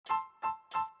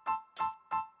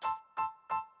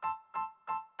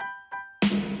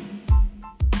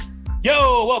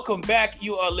Hello, welcome back.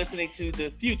 You are listening to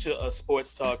the future of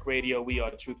Sports Talk Radio. We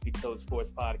are Truth Be Told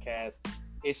Sports Podcast.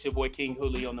 It's your boy King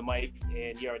Hooley on the mic,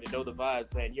 and you already know the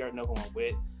vibes, man. You already know who I'm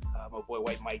with. My boy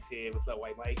White Mike's here. What's up,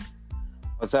 White Mike?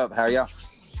 What's up? How are y'all?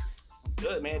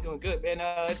 Good, man. Doing good, man.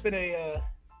 It's been a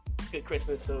good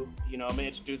Christmas, so I'm gonna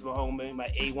introduce my homie, my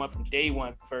A1 from day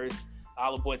one first.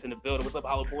 Hollow Boy's in the building. What's up,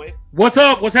 Hollow Boy? What's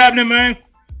up? What's happening, man?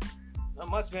 Not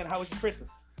much, man. How was your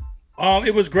Christmas?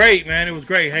 It was great, man. It was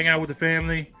great. Hanging out with the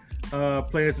family,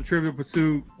 playing some Trivial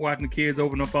Pursuit, watching the kids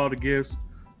open up all the gifts.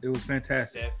 It was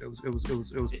fantastic. Yeah.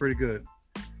 It was pretty good.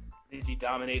 Did you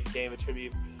dominate the game of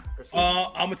Trivial Pursuit?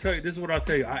 I'm gonna tell you. This is what I'll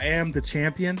tell you. I am the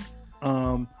champion.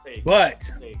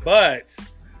 But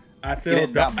I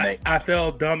felt dumb. I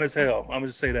felt dumb as hell. I'm gonna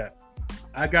just say that.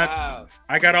 I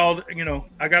got all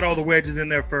the wedges in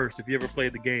there first. If you ever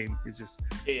played the game, it's just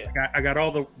I got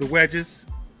all the wedges.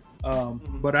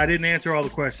 But I didn't answer all the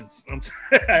questions.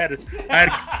 I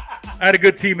had a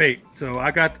good teammate, so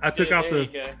I took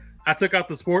out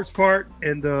the sports part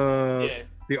and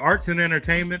the arts and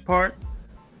entertainment part.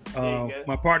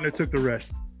 My partner took the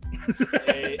rest.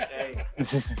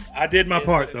 I did my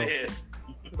part though.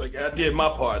 Like I did my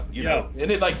part, you know.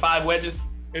 Isn't it like 5 wedges?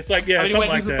 It's like something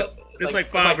like that. It's like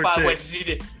 5 or 6. Wedges.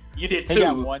 You did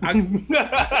 2.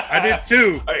 I did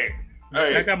 2.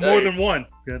 Hey, I got more than one.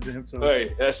 Goddamn, so.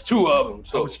 Hey, that's 2 of them.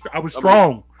 So I was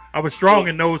strong. I was strong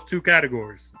in those 2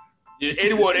 categories.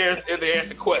 Anyone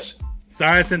answer question?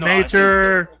 Science and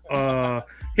nature,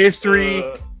 history.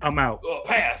 I'm out.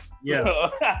 Pass. Yeah,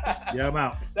 I'm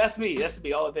out. That's me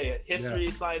all day.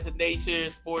 History, science and nature,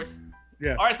 sports.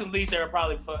 Yeah. Arts and leisure are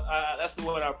probably fun. That's the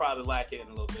one I'll probably lack in a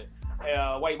little bit. Hey,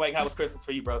 White Mike, how was Christmas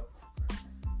for you, bro?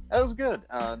 It was good.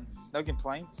 No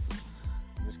complaints.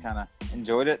 Just kind of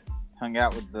enjoyed it. Hung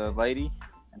out with the lady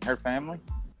and her family.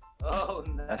 Oh,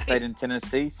 nice. I stayed in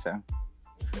Tennessee, so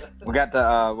we got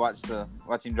to watch the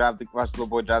little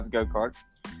boy drive the go-kart.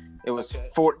 It was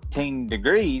 14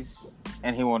 degrees,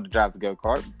 and he wanted to drive the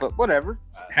go-kart, but whatever.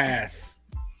 Pass.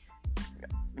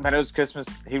 But it was Christmas.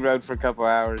 He rode for a couple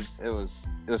hours. It was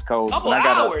cold. Couple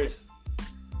hours.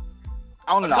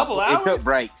 On and off. He took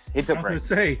breaks. I was gonna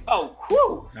say. Oh,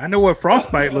 whew. I know what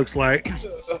frostbite looks like.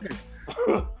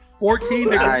 14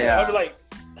 degrees. I'm like,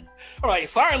 all right,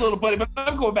 sorry, little buddy, but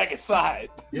I'm going back inside.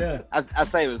 Yeah. I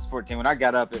say it was 14. When I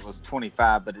got up, it was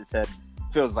 25, but it said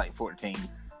feels like 14.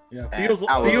 Yeah, feels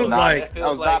like. I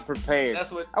was not prepared. That's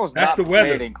the weather.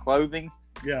 Prepared in clothing.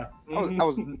 Yeah.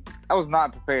 I was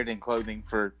not prepared in clothing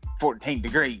for 14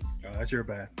 degrees. Oh, that's your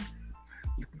bad.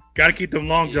 Got to keep them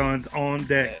long johns on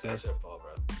deck. Yeah, that's your fault,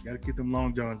 bro. Got to keep them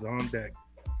long johns on deck.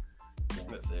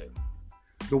 That's it.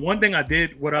 The one thing I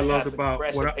did, what I loved about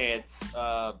what pants.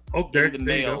 There in the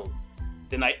mail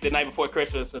the night before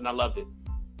Christmas, and I loved it.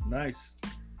 Nice.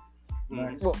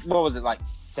 What was it, like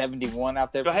 71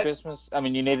 out there for Christmas? I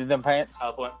mean, you needed them pants.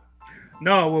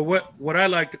 No, well, what I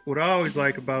always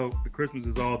like about the Christmas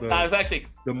is all the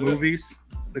movies,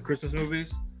 the Christmas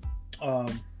movies.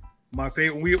 My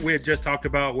favorite. We had just talked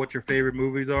about what your favorite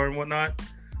movies are and whatnot.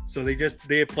 So they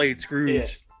had played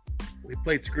Scrooge. Yeah. We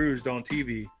played Scrooge on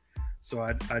TV. So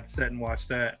I'd sit and watch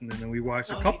that, and then we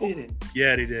watched a couple. They didn't.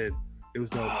 Yeah, they did. It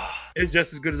was dope. It's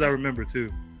just as good as I remember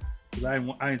too, because I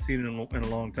ain't seen it in a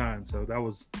long time. So that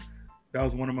was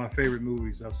one of my favorite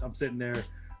movies. I'm sitting there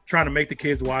trying to make the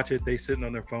kids watch it. They sitting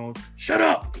on their phones. Shut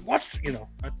up! Watch.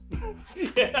 I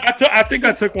think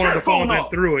I took one of the phones and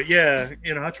threw it. Yeah,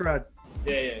 I tried.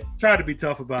 Yeah. Tried to be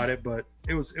tough about it, but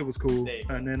it was cool.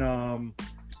 And then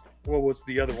what was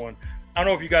the other one? I don't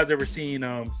know if you guys ever seen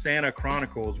Santa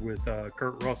Chronicles with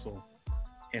Kurt Russell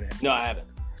in it. No, I haven't.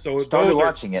 So started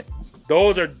watching it.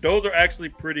 Those are actually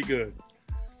pretty good.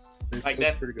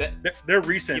 They're pretty good. They're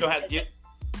recent. You don't have.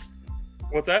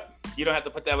 What's that? You don't have to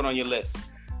put that one on your list.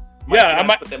 I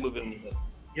might put that movie on your list.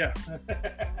 Yeah.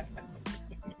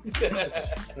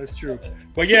 That's true.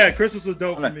 But yeah, Christmas was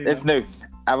dope for me. It's new.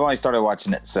 I've only started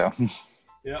watching it, so.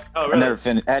 Yeah. Oh, really? I never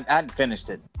finished. I hadn't finished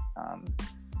it.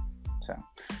 So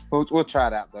we'll try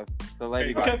it out though. The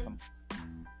lady likes them.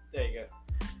 There you go.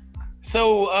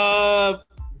 So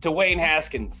Dwayne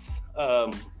Haskins,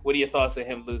 what are your thoughts on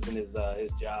him losing his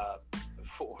job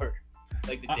for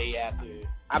like the day after?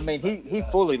 I mean, he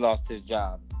fully lost his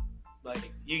job.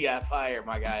 Like you got fired,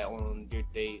 my guy, on your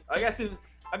day. I guess it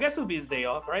would be his day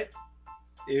off, right?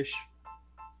 Ish,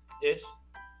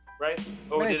 right?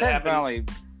 Or did it happen?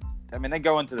 I mean, they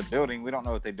go into the building. We don't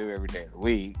know what they do every day of the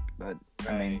week, but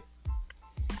I mean.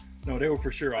 No, they were for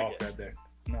sure off that day.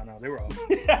 No, they were off.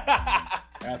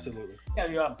 Absolutely.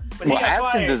 Yeah, but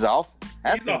Haskins is off.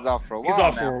 Haskins is off for a while. He's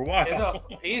off for a while.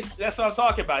 That's what I'm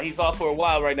talking about. He's off for a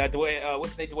while right now. Dwayne,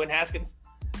 what's his name? Dwayne Haskins.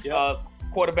 Yeah.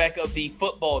 quarterback of the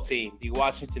football team, the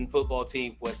Washington football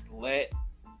team, was let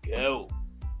go.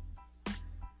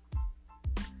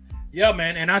 Yeah,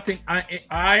 man, and I think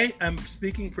I am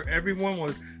speaking for everyone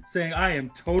was saying I am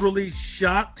totally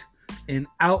shocked and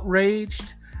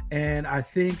outraged, and I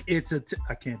think it's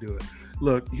I can't do it.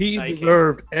 Look, he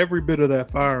deserved every bit of that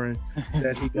firing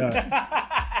that he got.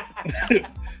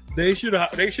 They should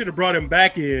have brought him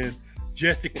back in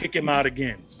just to kick him out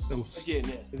again. Because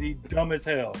he dumb as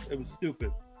hell. It was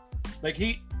stupid. Like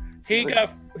he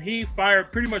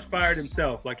pretty much fired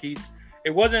himself. Like it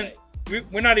wasn't.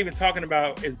 We're not even talking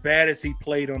about as bad as he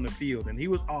played on the field, and he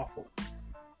was awful.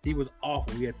 He was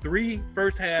awful. He had 3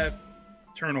 first half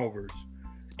turnovers,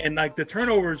 and like the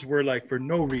turnovers were like for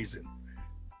no reason,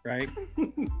 right?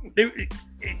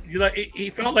 He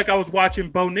felt like I was watching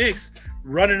Bo Nix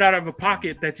running out of a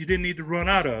pocket that you didn't need to run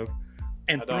out of,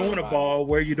 and throwing a ball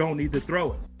where you don't need to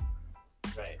throw it.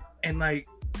 Right. And like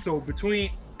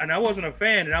and I wasn't a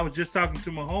fan, and I was just talking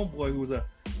to my homeboy who was a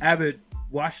avid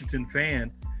Washington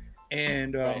fan.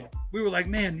 And we were like,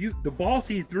 man, the balls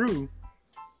he threw,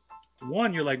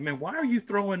 you're like, man, why are you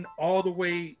throwing all the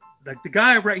way? Like the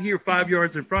guy right here 5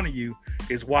 yards in front of you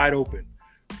is wide open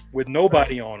with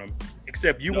nobody on him,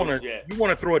 except you want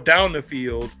to throw it down the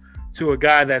field to a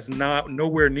guy that's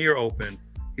nowhere near open.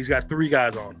 He's got 3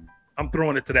 guys on him. I'm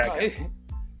throwing it to that guy.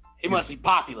 He must be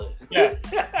popular. Yeah.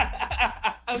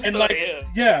 And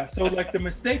so like the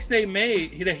mistakes he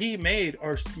made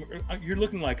are you're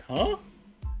looking like, huh?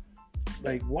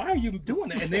 Like, why are you doing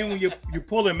that? And then when you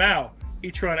pull him out,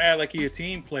 he trying to act like he a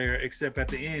team player, except at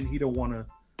the end he don't want to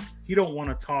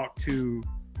talk to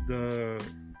the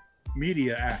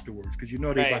media afterwards because they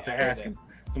about to ask him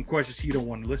some questions he don't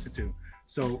want to listen to.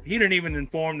 So he didn't even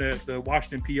inform the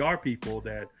Washington PR people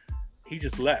that he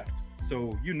just left.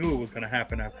 So you knew it was going to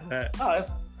happen after that.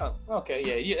 Okay.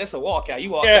 Yeah, it's a walkout.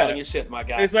 You walk out on your shift, my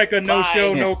guy. It's like a no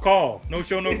show, no call. No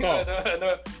show, no call.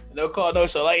 No call, no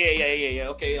show. Like, yeah.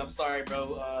 Okay, I'm sorry,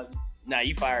 bro.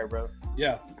 You fired, bro.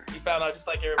 Yeah. You found out just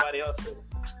like everybody else did.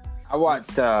 I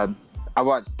watched Pat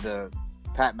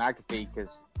McAfee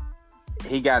because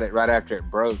he got it right after it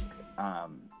broke.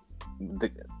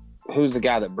 Who's the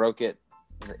guy that broke it?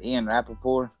 Was it Ian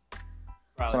Rappaport?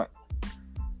 Probably.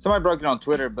 Somebody broke it on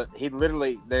Twitter, but he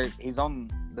literally he's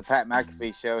on the Pat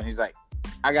McAfee show and he's like,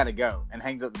 I gotta go, and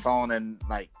hangs up the phone, and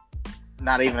like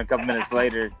not even a couple minutes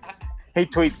later he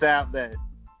tweets out that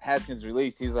Haskins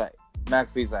released. He's like,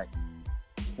 McAfee's like,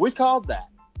 we called that.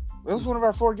 It was one of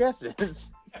our 4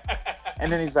 guesses.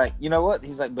 And then he's like, you know what?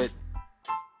 He's like, but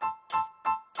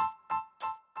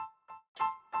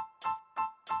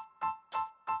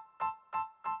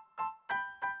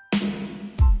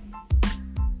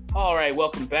all right,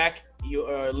 welcome back. You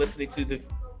are listening to the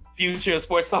Future of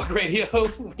Sports Talk Radio.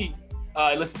 We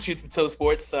listen to Truth Be Told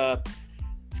Sports.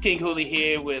 It's King Hooley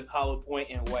here with Hollow Point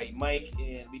and White Mike,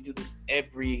 and we do this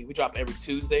we drop every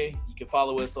Tuesday. You can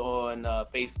follow us on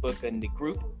Facebook and the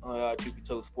group, Truth Be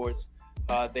Told Sports.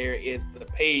 There is the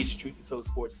page, Truth Be Told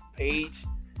Sports page.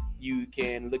 You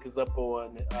can look us up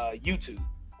on YouTube,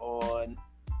 on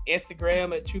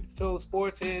Instagram at Truth Be Told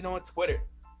Sports, and on Twitter.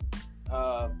 We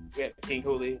have King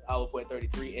Hooley, Hollow Point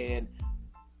 33, and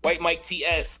White Mike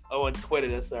TS on Twitter.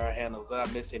 That's our handles. Did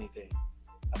I miss anything?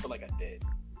 I feel like I did.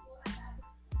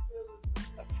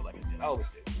 I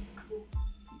always do.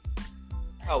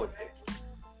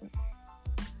 You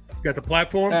got the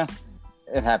platforms? Yeah,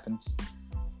 it happens.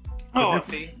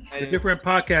 See. The different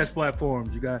podcast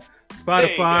platforms. You got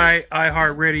Spotify,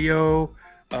 iHeartRadio,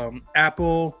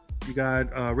 Apple. You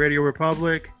got Radio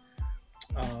Republic.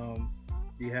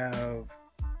 You have...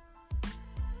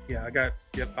 Yeah, I got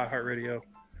iHeartRadio.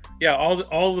 Yeah,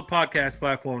 all the podcast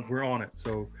platforms, we're on it.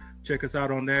 So check us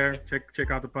out on there. Check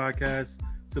out the podcast.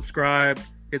 Subscribe.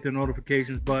 Hit the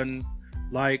notifications button,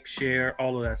 like, share,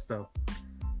 all of that stuff.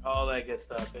 All that good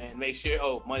stuff. And make sure,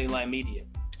 Moneyline Media.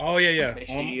 Oh, yeah.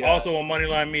 Also on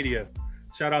Moneyline Media.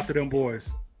 Shout out to them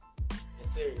boys.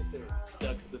 Yes, sir.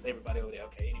 Ducks with everybody over there.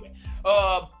 Okay, anyway.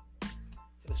 To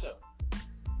the show.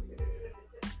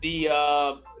 The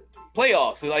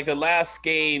playoffs, like the last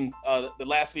game, the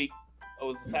last week,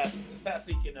 this past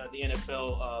week in the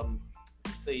NFL,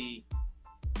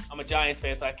 I'm a Giants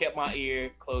fan, so I kept my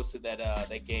ear close to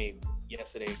that game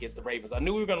yesterday against the Ravens. I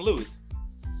knew we were going to lose.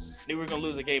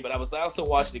 The game, but I was also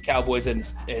watching the Cowboys and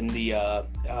the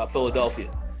Philadelphia,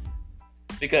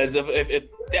 because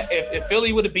if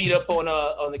Philly would have beat up on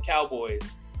the Cowboys,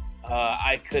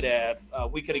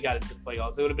 we could have got into the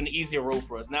playoffs. It would have been an easier road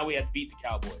for us. Now we had to beat the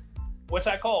Cowboys, which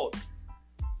I called.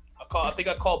 I think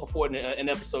I called before in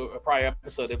a prior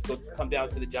episode. It was going to come down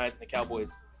to the Giants and the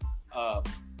Cowboys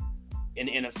in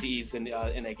the NFC East in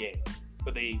that game.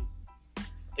 but I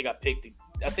think I picked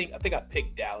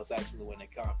Dallas actually to win the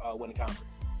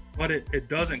conference. But it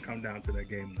doesn't come down to that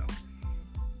game though.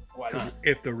 Why not?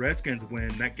 If the Redskins win,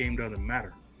 that game doesn't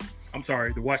matter. I'm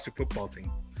sorry, to watch the football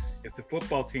team. If the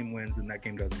football team wins, then that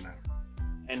game doesn't matter.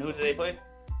 And who do they play?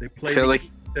 They play Philly.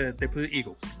 They play the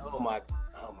Eagles. Oh my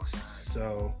God.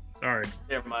 So sorry.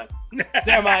 Never mind.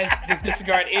 Just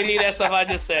disregard any of that stuff I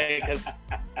just said because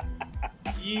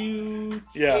you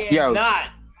cannot.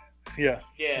 Yeah.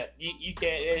 You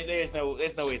can't. There's no way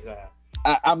it's gonna happen.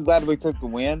 I'm glad we took the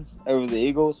win over the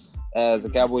Eagles as a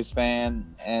Cowboys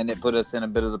fan, and it put us in a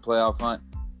bit of the playoff hunt.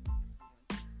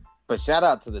 But shout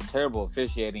out to the terrible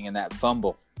officiating in that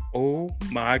fumble. Oh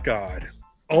my God.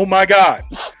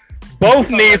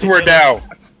 Both knees were down.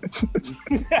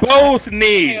 Both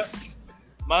knees.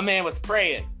 My man was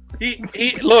praying. He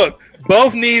look,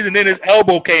 both knees, and then his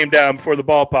elbow came down before the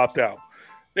ball popped out.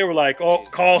 They were like, "Oh,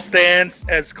 call stands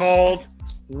as called."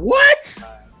 What?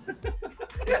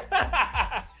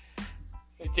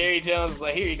 Jerry Jones is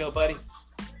like, "Here you go, buddy."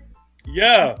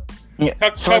 Yeah.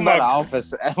 Talk about about the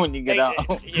office when you get out.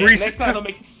 Next time, don't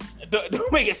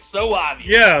make it so obvious.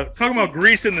 Yeah, talking about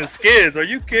greasing the skids. Are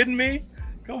you kidding me?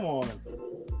 Come on.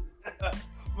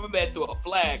 My man threw a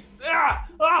flag.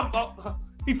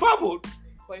 He fumbled.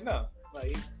 Like no,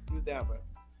 he was down, bro.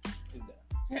 He was down.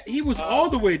 Yeah, he was all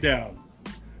the way down.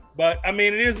 But I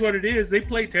mean, it is what it is. They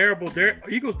play terrible. Their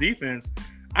Eagles defense.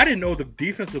 I didn't know the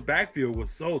defensive backfield was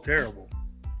so terrible.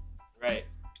 Right.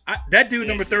 That dude,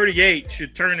 number 38,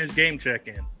 should turn his game check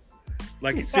in.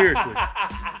 Like, seriously.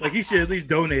 Like, he should at least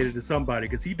donate it to somebody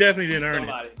because he definitely didn't earn it.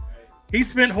 Right. He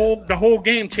spent the whole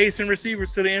game chasing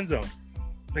receivers to the end zone.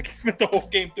 Like, he spent the whole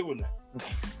game doing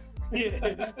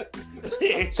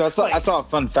that. So I saw a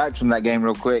fun fact from that game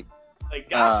real quick. Like,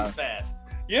 gosh, he's fast.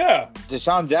 Yeah.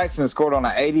 Deshaun Jackson scored on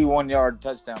an 81-yard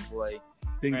touchdown play.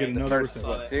 Didn't get another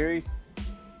series.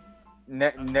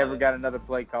 Never got another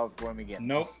play called for him again.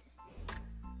 Nope.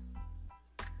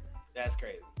 That's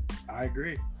crazy. I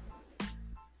agree.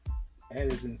 That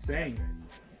is insane.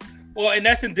 Well, and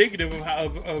that's indicative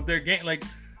of their game. Like,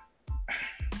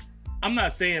 I'm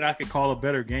not saying I could call a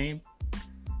better game,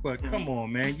 but come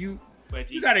on, man. You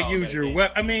got to use your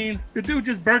weapon. I mean, the dude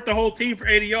just burnt the whole team for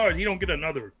 80 yards. He don't get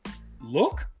another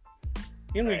look.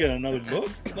 He don't get another look.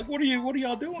 Like, what are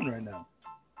y'all doing right now?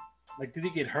 Like, did he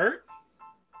get hurt?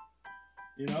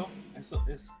 You know, it's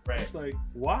like,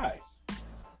 why?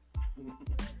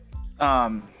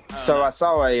 So I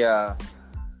saw a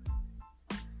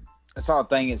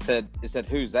thing. It said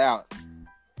who's out,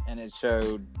 and it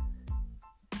showed.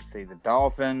 See the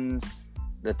Dolphins,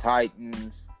 the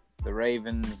Titans, the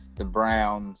Ravens, the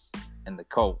Browns, and the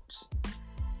Colts.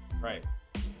 Right.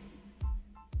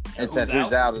 It said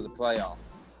who's out of the playoff.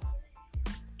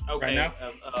 Okay. Right now?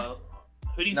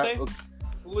 Who do you say? Who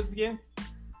was the game?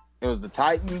 It was the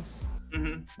Titans,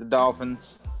 the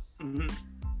Dolphins,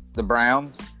 the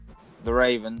Browns, the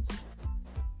Ravens,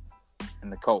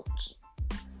 and the Colts.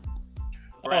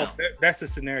 Oh, that's the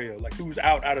scenario. Like, who's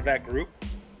out of that group?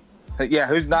 Yeah,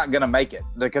 who's not going to make it?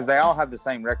 Because they all have the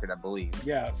same record, I believe.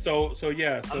 Yeah, so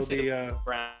the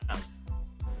Browns.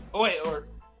 No,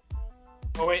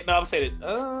 I'm saying it.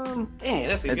 Dang,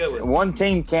 that's a good one. One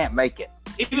team can't make it.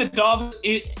 Either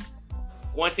Dolphins,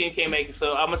 one team can't make it.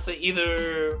 So I'm gonna say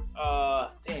either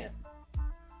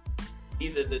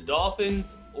the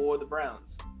Dolphins or the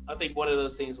Browns. I think one of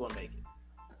those teams won't make it.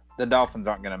 The Dolphins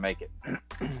aren't going to make it.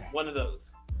 One of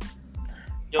those.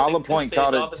 Hollow Point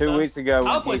called it 2 weeks ago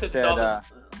when he said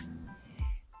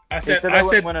I said they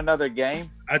wouldn't win another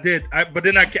game. I did, but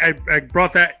then I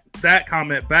brought that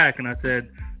comment back and I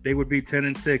said they would be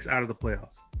 10-6 out of the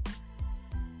playoffs.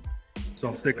 So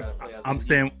I'm sticking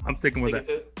with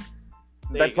that.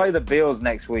 They play the Bills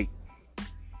next week.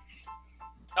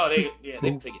 Oh, they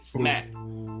get smacked.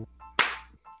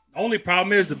 Only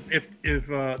problem is if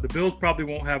the Bills probably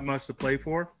won't have much to play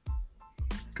for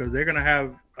because they're gonna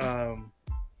have.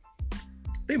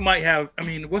 They might have. I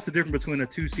mean, what's the difference between a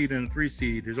 2 seed and a 3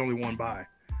 seed? There's only one bye.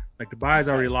 Like the bye is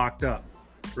already locked up,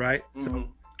 right? So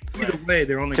either way,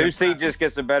 they're only 2 seed just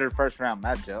gets a better first round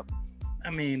matchup. I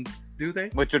mean, do they?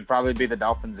 Which would probably be the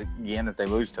Dolphins again if they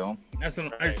lose to them. That's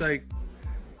what it's like.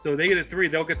 So they get a 3,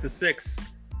 they'll get the 6.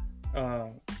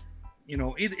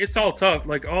 It's all tough.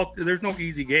 Like there's no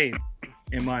easy game,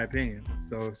 in my opinion.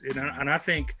 So and I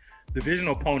think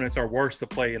divisional opponents are worse to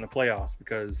play in the playoffs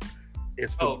because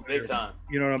it's big time.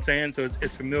 You know what I'm saying? So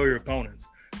it's familiar opponents.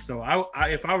 So I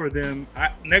if I were them,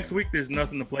 next week there's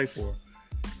nothing to play for.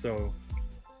 So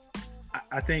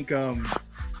I think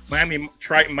Miami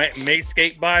may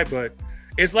skate by, but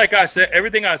it's like I said,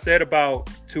 everything I said about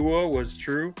Tua was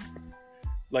true.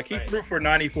 Like he threw for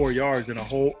 94 yards in a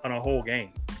whole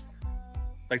game.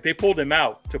 Like they pulled him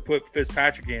out to put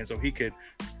Fitzpatrick in so he could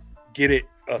get it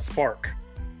a spark.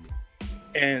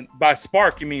 And by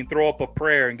spark, you mean throw up a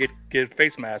prayer and get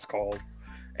face mask called,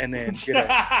 and then get a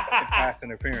pass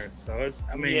interference. So it's,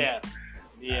 I mean,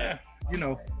 yeah. You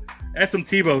know, that's some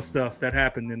Tebow stuff that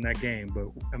happened in that game. But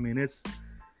I mean, it's.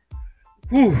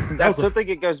 Whew, I still think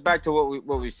it goes back to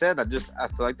what we said. I feel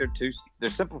like they're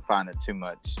simplifying it too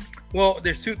much. Well,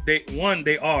 there's two. They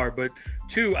are, but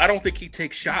two, I don't think he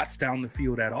takes shots down the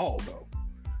field at all, though.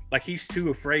 Like he's too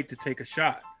afraid to take a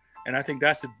shot, and I think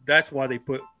that's why they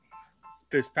put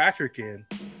Fitzpatrick in,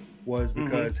 was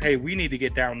because hey, we need to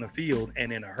get down the field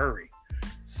and in a hurry.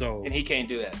 So and he can't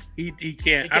do that. He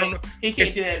can't. I don't know. He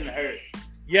can't do that in a hurry.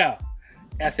 Yeah,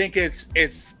 I think it's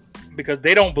because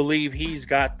they don't believe he's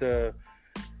got the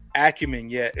acumen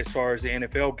yet as far as the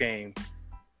NFL game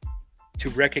to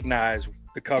recognize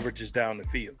the coverages down the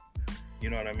field. You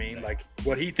know what I mean? Like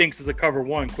what he thinks is a cover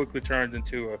one quickly turns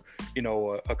into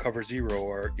a cover zero,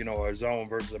 or a zone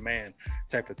versus a man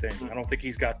type of thing. I don't think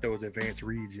he's got those advanced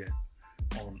reads yet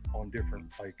on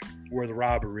different, like where the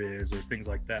robber is or things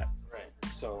like that. Right.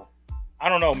 So I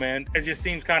don't know, man. It just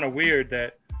seems kind of weird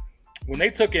that when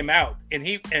they took him out, and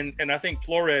I think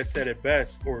Flores said it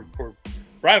best, or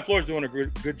Brian Flores doing a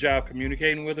good job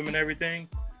communicating with him and everything,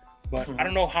 but I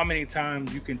don't know how many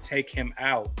times you can take him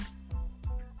out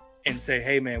and say,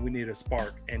 hey man, we need a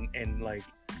spark, and like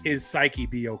his psyche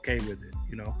be okay with it,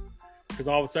 because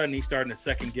all of a sudden he's starting to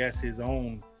second guess his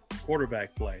own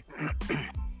quarterback play.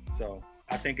 So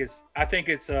I think it's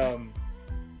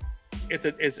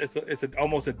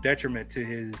almost a detriment to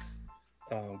his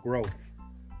growth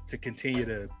to continue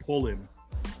to pull him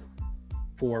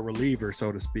for a reliever,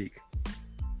 so to speak.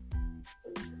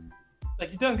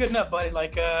 Like, you've done good enough, buddy.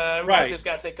 Like, right, this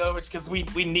guy take over because we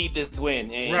need this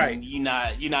win, and right, you're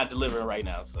not delivering right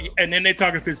now. So. And then they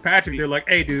talk to Fitzpatrick. They're like,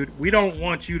 "Hey, dude, we don't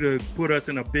want you to put us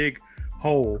in a big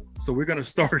hole, so we're gonna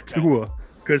start Tua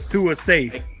because Tua's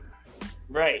safe."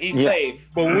 Right, he's safe.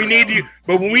 But when we need you,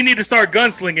 when we need to start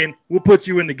gunslinging, we'll put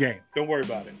you in the game. Don't worry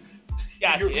about it.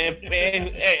 Gotcha.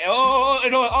 And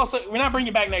also, we're not bringing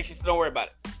you back next year, so don't worry about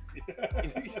it.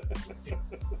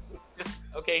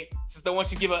 Just don't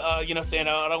want you to give a, I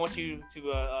don't want you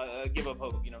to give up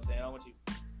hope, I don't want you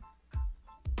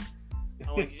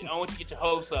to get your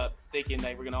hopes up thinking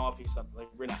like we're going to offer you something. Like,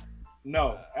 we're not.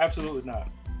 No, absolutely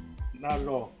not. Not at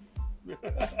all.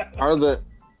 Are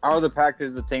the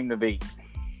Packers the team to beat?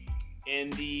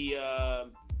 In the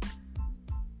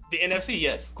NFC,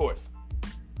 yes, of course.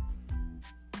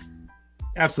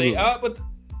 Absolutely. But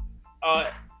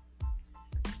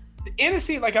the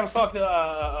NFC, like I was talking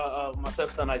to my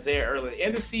son Isaiah earlier,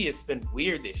 the NFC has been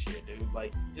weird this year, dude.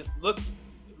 Like, just look.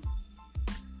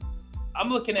 I'm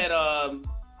looking at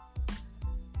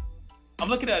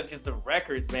just the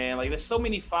records, man. Like, there's so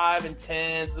many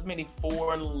 5-10s, so many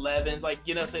 4-11. Like,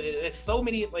 it's so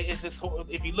many. Like, it's just,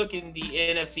 if you look in the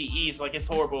NFC East, like, it's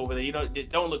horrible over there.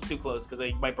 Don't look too close because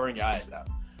they might burn your eyes out.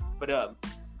 But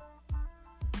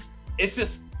it's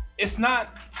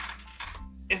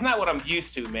not what I'm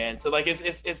used to, man. So like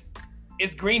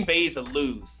it's Green Bay's to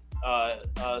lose,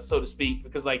 so to speak,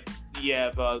 because like you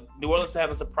have New Orleans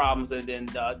having some problems, and then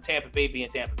Tampa Bay being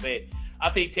Tampa Bay. I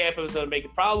think Tampa is going to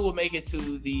probably will make it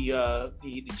to the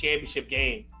championship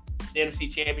game, the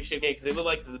NFC championship game, because they look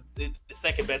like the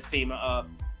second best team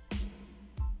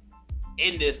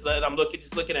in this. I'm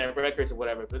looking at records or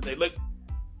whatever, but they look.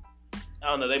 I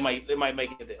don't know. They might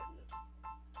make it there.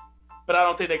 But I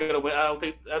don't think they're going to win. I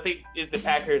think it's the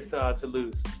Packers to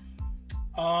lose.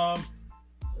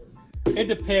 It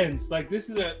depends. Like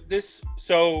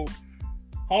so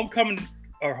home field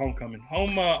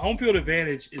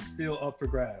advantage is still up for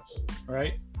grabs,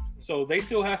 right? So they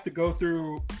still have to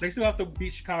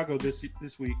beat Chicago this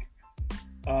week.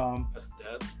 That's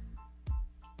dead.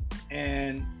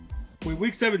 And with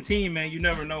week 17, man, you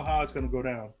never know how it's going to go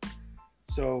down.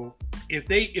 So if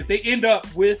they end up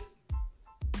with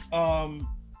home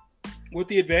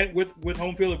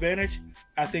field advantage,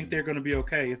 I think they're going to be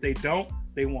okay. If they don't,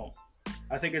 they won't.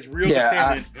 I think it's real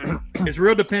dependent. It's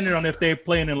real dependent on if they're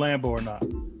playing in Lambeau or not.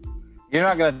 You're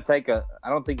not going to take I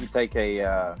don't think you take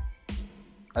a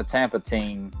Tampa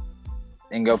team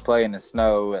and go play in the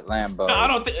snow at Lambeau. No, I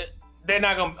don't think they're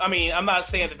not going to. I mean, I'm not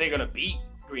saying that they're going to beat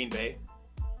Green Bay,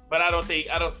 but I don't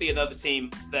see another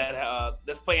team that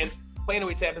that's playing the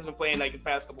way Tampa's been playing like the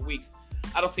past couple weeks.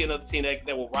 I don't see another team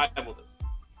that will rival them.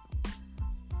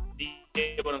 Do you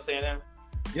get what I'm saying now?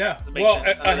 Yeah. Well,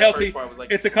 a healthy. Like,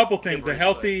 it's a couple things. A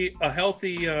healthy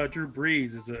Drew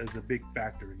Brees is a big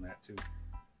factor in that too.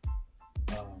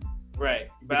 Right,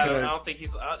 but I don't think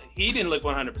he didn't look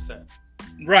 100%.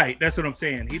 Right, that's what I'm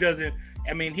saying. He doesn't.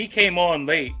 I mean, he came on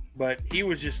late, but he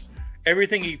was just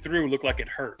everything he threw looked like it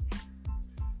hurt.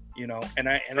 You know, and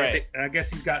I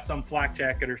guess he's got some flak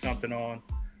jacket or something on,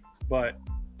 but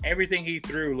everything he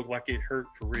threw looked like it hurt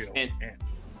for real.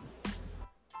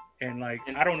 And like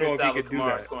I don't know if he could do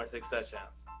that. Scoring 6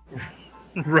 touchdowns.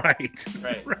 Right.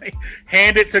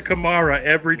 Hand it to Kamara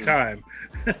every time.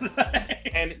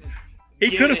 And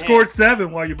he could have scored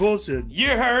 7 while you're bullshitting.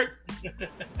 You're hurt,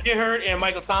 and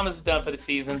Michael Thomas is done for the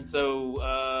season.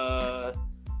 So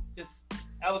just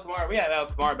Alvin Kamara. We have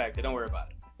Alvin Kamara back there. Don't worry about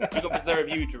it. We're gonna preserve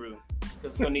you, Drew,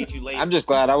 because we're gonna need you later. I'm just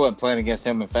glad I wasn't playing against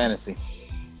him in fantasy.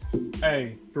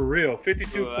 Hey, for real,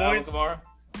 52 points.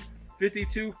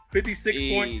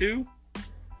 56.2.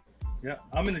 Yeah,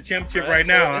 I'm in the championship right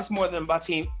now. That's more than my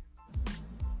team.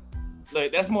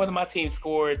 Look, that's more than my team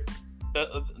scored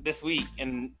this week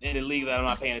in the league that I'm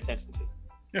not paying attention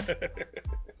to.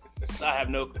 I have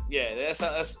no. Yeah, that's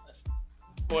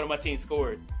more than my team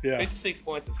scored. Yeah, 56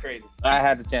 points is crazy. I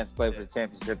had the chance to play for the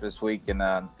championship this week, and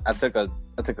I took a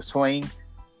swing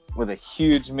with a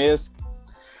huge miss,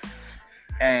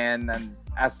 and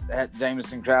I had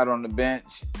Jamison Crowder on the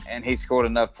bench, and he scored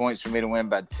enough points for me to win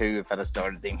by 2 if I'd have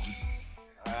started him.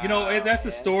 You know, that's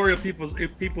the story of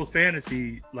people's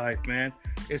fantasy life, man.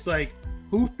 It's like,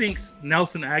 who thinks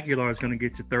Nelson Aguilar is going to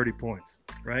get you 30 points,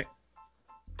 right?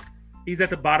 He's at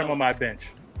the bottom of my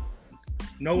bench.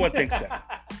 No one thinks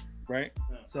that, right?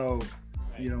 So,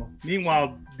 you know,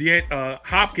 meanwhile,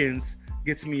 Hopkins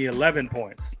gets me 11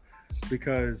 points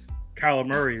because Kyler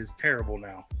Murray is terrible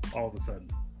now all of a sudden.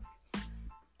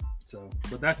 So,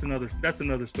 but that's another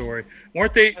story.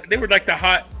 Weren't they? They were like the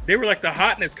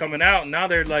hotness coming out, and now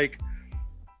they're like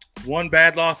one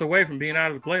bad loss away from being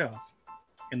out of the playoffs.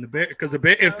 And if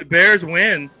the Bears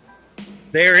win,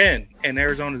 they're in, and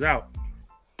Arizona's out.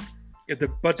 The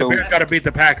Bears got to beat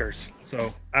the Packers.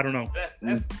 So I don't know.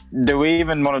 Do we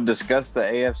even want to discuss the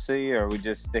AFC, or are we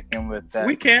just sticking with that?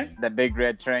 We can. That big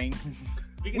red train.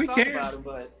 We can talk about them,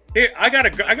 but here, I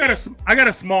got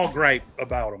a small gripe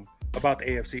about them. About the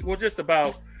AFC. Well, just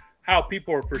about how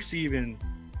people are perceiving,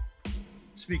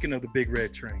 speaking of the big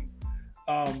red train.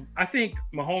 I think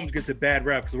Mahomes gets a bad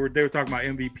rap because they were talking about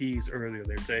MVPs earlier.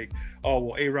 They're saying, oh,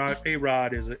 well,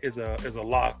 A-Rod is a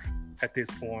lock at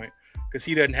this point because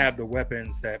he doesn't have the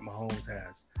weapons that Mahomes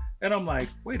has. And I'm like,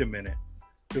 wait a minute.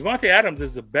 Devontae Adams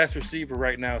is the best receiver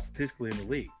right now statistically in the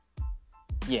league.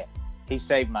 Yeah. He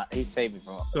saved me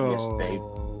from yesterday.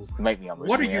 Make me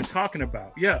what are you talking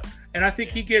about? Yeah, and I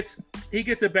think he gets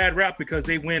a bad rap because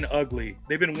they win ugly.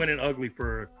 They've been winning ugly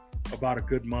for about a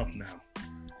good month now.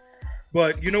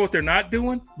 But you know what they're not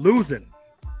doing? Losing.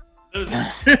 they're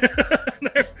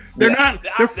not.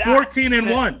 They're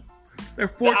 14-1. They're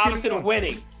 14. The opposite of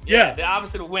winning. Yeah, the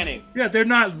opposite of winning. Yeah, they're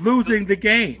not losing the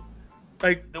game.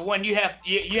 Like the one you have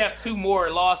 2 more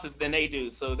losses than they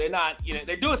do, so they're not. You know,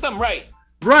 they're doing something right.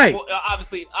 Right. Well,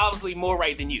 obviously more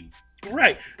right than you.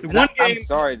 Right. I'm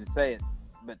sorry to say it,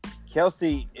 but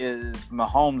Kelsey is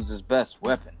Mahomes' best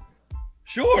weapon.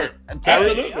 Sure.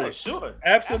 Absolutely. Oh, sure.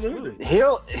 Absolutely.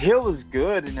 Hill is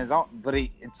good in his own, but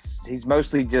he's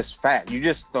mostly just fat. You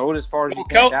just throw it as far as you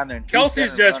can down there. And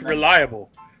Kelsey's just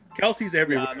reliable. Kelsey's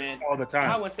everywhere all the time.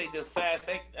 I wouldn't say just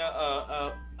fast.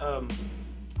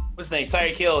 What's his name?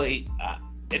 Tyreek Hill.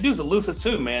 That dude's elusive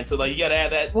too, man. So like you gotta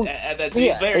add that. Add that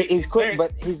to he's quick,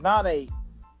 but he's not a.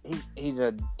 He's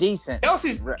a decent.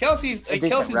 Kelsey's a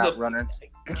decent route runner.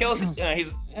 Kelsey,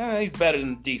 he's better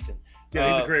than decent.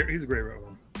 Yeah, he's a great route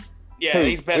runner. Yeah,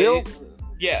 he's better. Hill?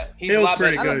 He's a lot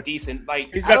better than decent.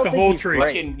 Like he's got the whole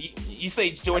tree. You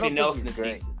say Jordan Nelson is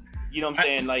decent. You know what I'm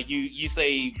saying? Like you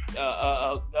say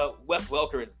Wes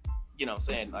Welker is. You know what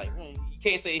I'm saying? Like you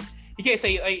can't say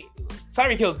like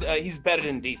Tyreek Hill's he's better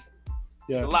than decent.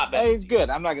 Yeah. He's a lot better. He's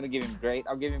good. I'm not going to give him great.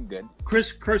 I'll give him good.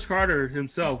 Chris Carter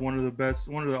himself, one of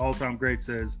the all-time greats,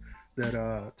 says that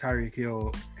Tyreek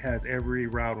Hill has every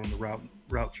route on the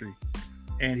route tree,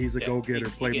 and he's a go-getter,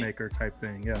 playmaker type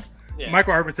thing. Yeah.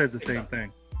 Michael Irvin says the same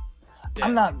thing. Yeah.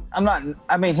 I'm not.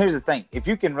 I mean, here's the thing: if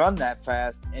you can run that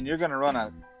fast, and you're going to run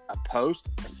a post,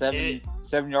 a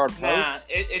 7-yard post,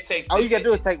 it takes. All you got to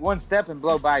do is take one step and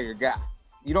blow by your guy.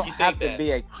 You don't have to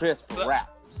be a crisp route.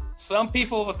 Some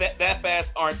people with that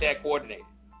fast aren't that coordinated.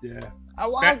 Yeah.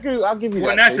 I'll give you that.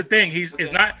 Well, that's the thing.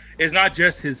 It's not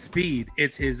just his speed,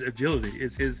 it's his agility.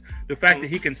 It's the fact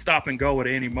that he can stop and go at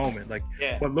any moment. Like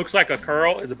what looks like a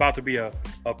curl is about to be a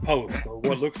post, or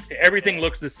everything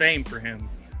looks the same for him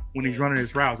when he's running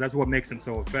his routes. That's what makes him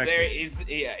so effective.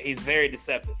 He's very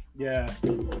deceptive. Yeah,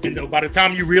 and by the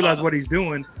time you realize what he's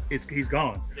doing, he's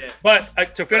gone. Yeah.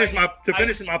 But to finish my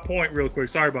point real quick.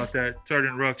 Sorry about that. Sorry to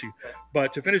interrupt you.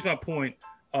 But to finish my point,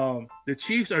 the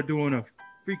Chiefs are doing a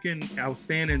freaking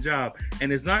outstanding job,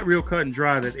 and it's not real cut and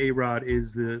dry that A-Rod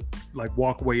is the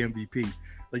walkaway MVP.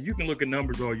 Like, you can look at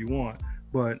numbers all you want,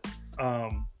 but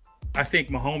I think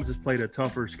Mahomes has played a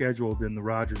tougher schedule than the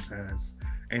Rodgers has,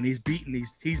 and he's been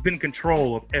in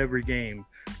control of every game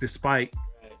despite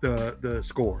the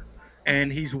score,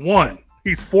 and he's won.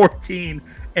 He's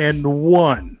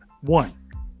 14-1.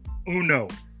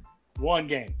 One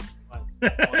game.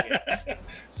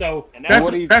 So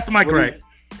that's my grade.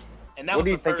 What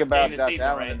do you think about Josh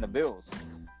Allen and the Bills?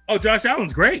 Oh, Josh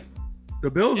Allen's great.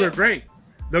 The Bills are great.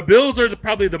 The Bills are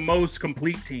probably the most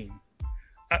complete team.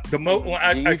 Do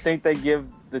you think they give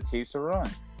the Chiefs a run?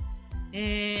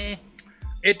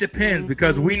 It depends,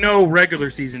 because we know regular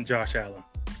season Josh Allen.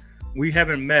 We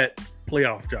haven't met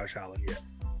playoff Josh Allen yet.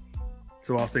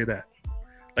 So I'll say that.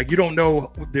 Like, you don't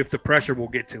know if the pressure will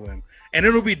get to him. And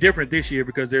it'll be different this year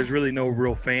because there's really no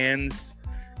real fans,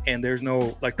 and there's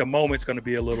no, the moment's going to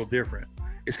be a little different.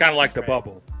 It's kind of like the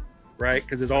bubble, right?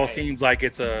 Because it all seems like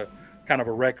it's a kind of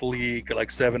a rec league,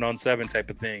 7-on-7 type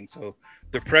of thing. So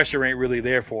the pressure ain't really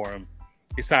there for him.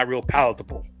 It's not real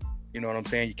palatable. You know what I'm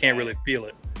saying? You can't really feel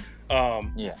it.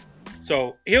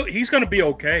 So he's going to be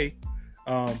okay.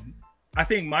 I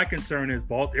think my concern is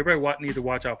everybody needs to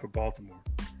watch out for Baltimore.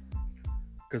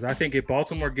 Because I think if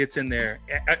Baltimore gets in there,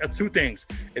 two things.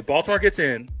 If Baltimore gets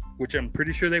in, which I'm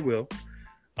pretty sure they will,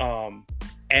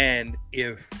 and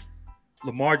if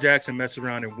Lamar Jackson messes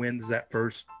around and wins that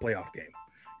first playoff game.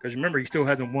 Because remember, he still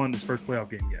hasn't won his first playoff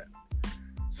game yet.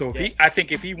 So I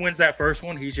think if he wins that first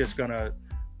one, he's just gonna,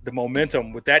 the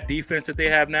momentum with that defense that they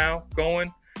have now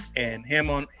going, and him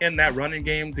that running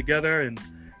game together, and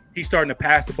he's starting to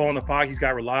pass the ball in the pocket. He's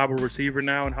got a reliable receiver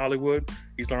now in Hollywood.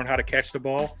 He's learned how to catch the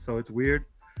ball, so it's weird.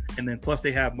 And then plus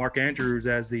they have Mark Andrews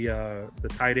as the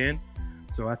tight end.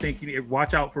 So I think you need to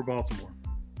watch out for Baltimore.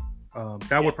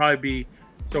 That would probably be.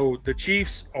 So the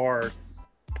Chiefs I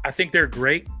think they're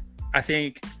great. I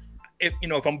think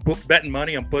if I'm betting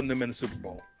money, I'm putting them in the Super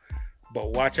Bowl.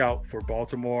 But watch out for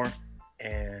Baltimore,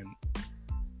 and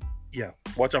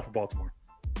watch out for Baltimore.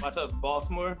 Watch out for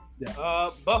Baltimore. Yeah.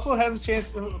 Buffalo has a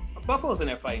chance. Buffalo's in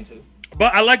there fighting too.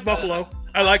 But I like Buffalo.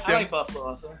 I like them. I like Buffalo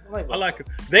also. I like them.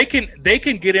 They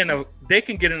can get in a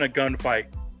gunfight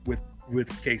with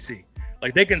KC.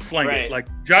 Like, they can sling it. Like,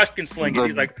 Josh can sling it.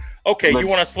 He's like, okay, you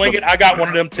want to sling it? I got one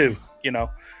of them too.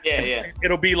 Yeah.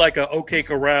 It'll be like a OK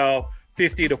Corral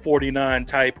 50-49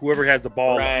 type. Whoever has the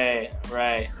ball. Right.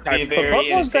 But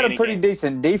Buffalo's got a pretty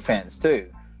decent defense too.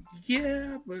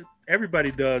 Yeah, but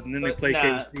everybody does, and then they play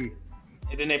KC.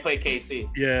 And then they play KC.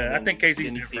 Yeah, I think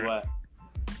KC's different.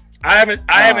 I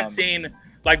haven't seen,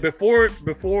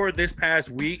 before this past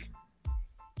week,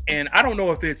 and I don't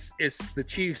know if it's the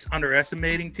Chiefs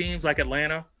underestimating teams like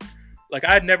Atlanta.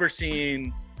 I'd never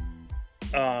seen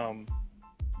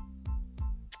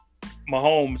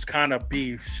Mahomes kind of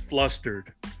be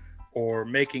flustered or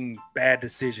making bad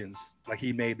decisions like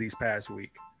he made these past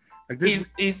week.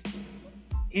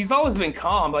 He's always been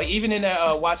calm. Even in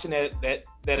watching that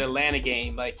Atlanta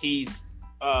game, he's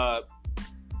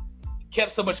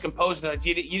kept so much composure.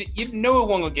 You knew it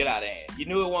wasn't gonna get out of hand. You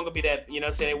knew it wasn't gonna be that. You know,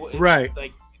 saying right.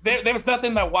 There was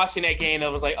nothing about watching that game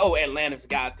that was like, oh, Atlanta's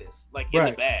got this, in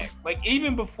the bag.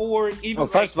 Even before,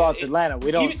 first of all, it's Atlanta.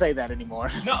 We don't say that anymore.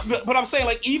 No, but I'm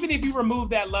saying, even if you remove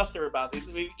that luster about them,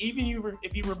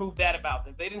 if you remove that about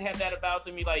them, they didn't have that about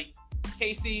them.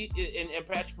 KC and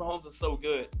Patrick Mahomes is so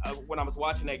good. When I was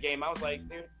watching that game, I was like,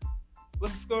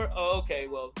 what's the score? Oh, okay.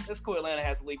 Well, it's cool. Atlanta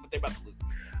has the lead, but they're about to lose.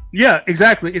 Yeah,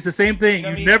 exactly. It's the same thing.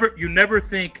 You never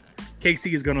think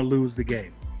KC is going to lose the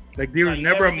game. There's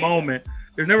never a moment.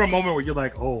 There's never a moment where you're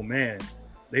like, oh man,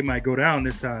 they might go down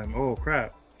this time. Oh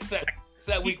crap. It's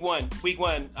that week one. Week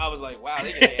one, I was like, wow,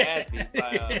 they get their ass beat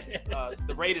by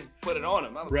the Raiders put it on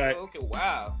them. I was like, okay,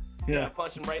 wow. Yeah,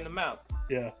 punch him right in the mouth.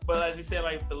 Yeah. But as you said,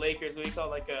 the Lakers, we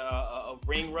call it a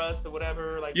ring rust or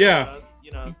whatever. Yeah.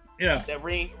 That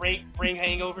ring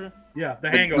hangover. Yeah, the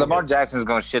hangover. Lamar Jackson's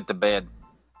gonna shit the bed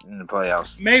in the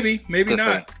playoffs. Maybe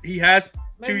not. He has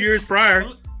 2 years prior.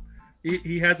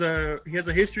 He has a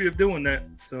history of doing that.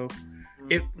 So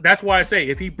that's why I say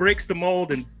if he breaks the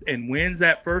mold and wins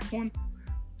that first one,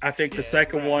 I think the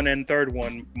second one and third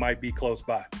one might be close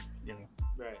by.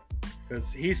 Right.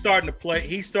 Because he's starting to play.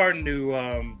 He's starting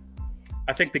to.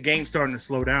 I think the game's starting to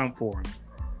slow down for him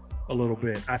a little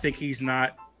bit. I think he's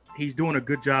doing a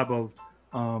good job of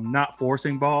not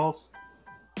forcing balls.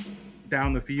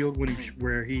 down the field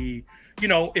where he, you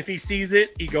know, if he sees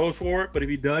it, he goes for it. But if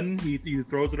he doesn't, he either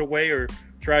throws it away or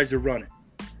tries to run it.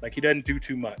 Like, he doesn't do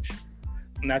too much.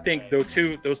 And I think those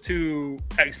two,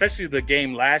 especially the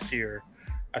game last year,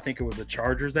 I think it was the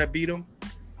Chargers that beat him.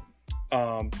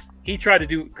 He tried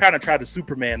to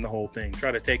Superman the whole thing,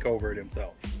 try to take over it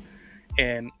himself.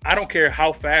 And I don't care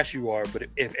how fast you are, but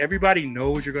if everybody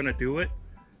knows you're going to do it,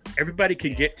 everybody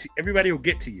will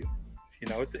get to you. You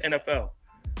know, it's the NFL.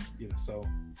 You know, so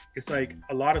it's like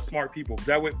a lot of smart people.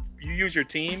 That way, you use your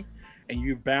team and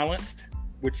you're balanced,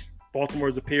 which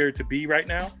Baltimore's appeared to be right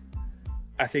now.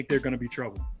 I think they're going to be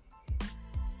trouble.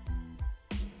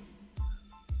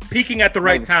 Peaking at the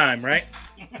right time, right?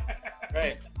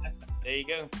 Right. There you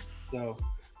go. So,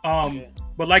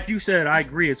 but like you said, I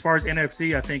agree. As far as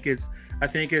NFC, I think it's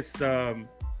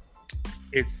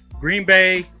Green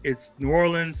Bay, it's New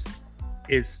Orleans,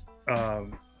 it's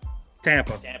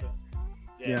Tampa.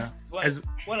 Yeah. It's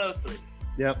one of those three.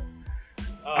 Yep.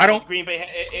 I don't. Green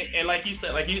Bay, and like you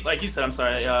said, I'm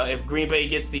sorry. If Green Bay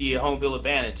gets the home field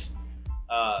advantage,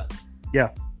 yeah.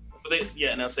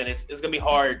 No, I'm saying it's gonna be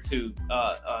hard to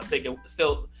take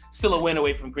still a win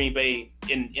away from Green Bay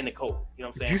in the cold. You know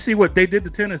what I'm saying? Did you see what they did to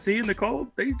Tennessee in the cold?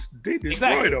 They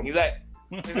destroyed them.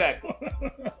 Exactly.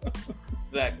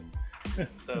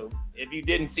 So if you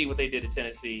didn't see what they did to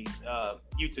Tennessee,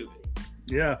 YouTube it.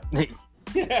 Yeah.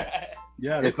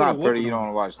 Yeah. It's not pretty. You don't want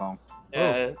to watch long.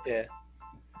 Yeah.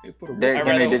 Derrick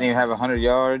Henry didn't even have 100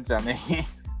 yards. I mean,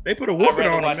 they put a whooping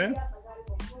on him, man.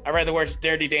 I'd rather watch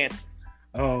Dirty Dancing.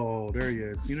 Oh, there he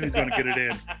is. You knew he was gonna get it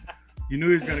in. You knew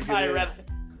he was gonna get it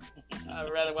in. I'd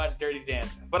rather watch Dirty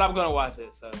Dancing, but I'm gonna watch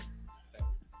it. So.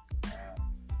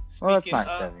 Well, that's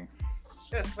nice of you.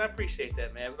 Yes, I appreciate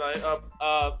that, man.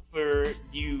 For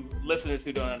you listeners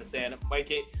who don't understand,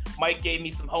 Mike gave me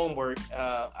some homework.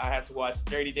 I have to watch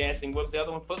Dirty Dancing. What was the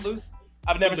other one? Footloose?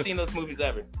 I've never seen those movies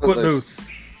ever. Footloose.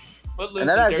 And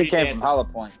that actually came from Hollow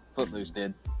Point. Footloose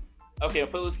did. Okay,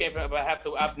 Footloose came from. But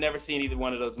I've never seen either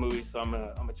one of those movies, so I'm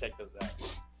gonna check those out.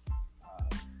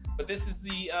 But this is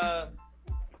the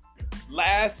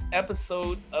last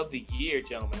episode of the year,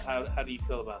 gentlemen. How do you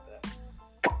feel about that?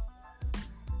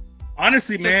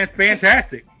 Honestly, man,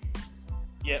 fantastic.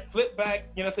 Flip back,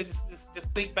 so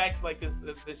just think back to like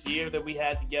this year that we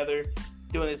had together,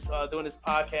 doing this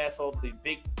podcast, all the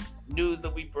big news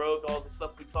that we broke, all the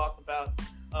stuff we talked about.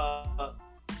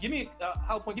 Give me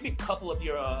a couple of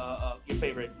your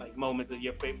favorite like moments of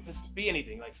your favorite. Just be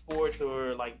anything like sports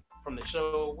or like from the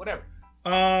show, whatever.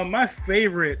 My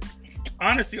favorite,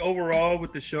 honestly, overall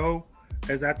with the show,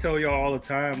 as I tell y'all all the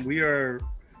time,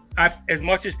 as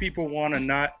much as people want to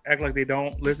not act like they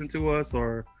don't listen to us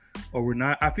or we're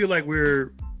not, I feel like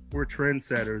we're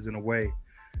trendsetters in a way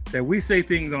that we say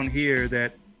things on here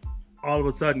that all of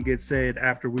a sudden get said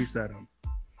after we said them,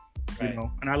 right. You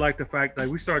know? And I like the fact that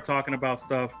we start talking about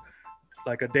stuff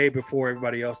like a day before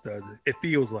everybody else does it. It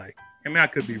feels like, I mean, I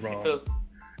could be wrong,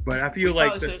 but I feel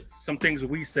like some things that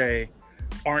we say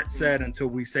aren't said until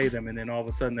we say them. And then all of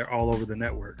a sudden they're all over the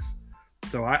networks.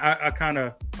 So I'm kind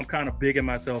of bigging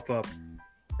myself up,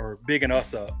 or bigging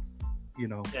us up, you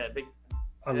know. Yeah,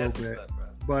 a little bit. Stuff,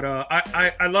 but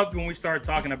I loved when we started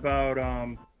talking about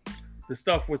the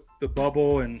stuff with the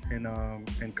bubble and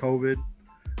COVID,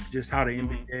 just how the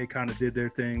NBA kind of did their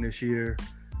thing this year.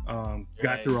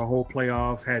 Got through a whole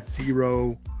playoffs, had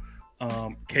 0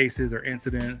 cases or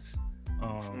incidents.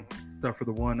 Except for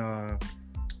the one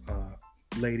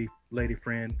lady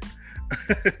friend.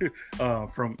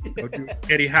 From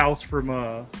Eddie House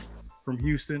from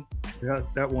Houston. Yeah,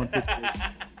 that one situation.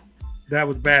 That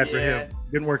was bad for him.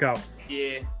 Didn't work out.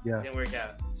 Yeah. Didn't work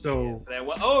out. So that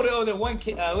one, the one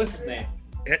kid. What's his name?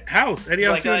 House. Eddie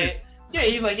House Jr.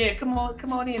 He's like, come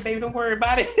on in, baby. Don't worry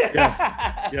about it.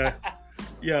 Yeah.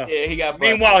 Yeah, he got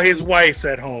busted. Meanwhile, his wife's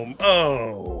at home.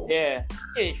 Oh. Yeah.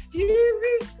 Hey,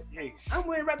 excuse me. Hey, I'm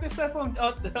worried about this stuff on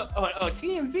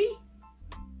TMZ.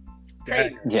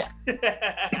 Yeah.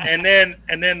 and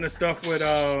then the stuff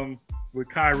with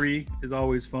Kyrie is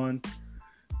always fun.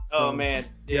 So, oh man,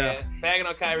 yeah. Bagging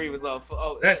on Kyrie was all.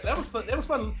 Oh, that was fun. That was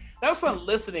fun. That was fun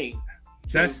listening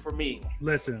for me.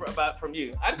 From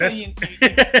you. I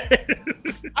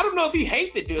don't know if you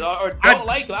hate the dude or don't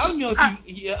like him. I don't know if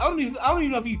you. I don't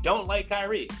even know if you don't like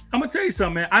Kyrie. I'm gonna tell you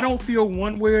something, man. I don't feel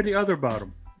one way or the other about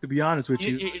him. To be honest with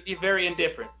you, you're very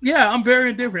indifferent. Yeah, I'm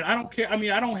very indifferent. I don't care. I mean,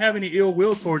 I don't have any ill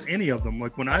will towards any of them.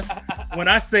 Like when I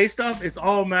say stuff, it's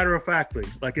all matter of factly.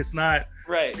 Like it's not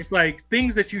right. It's like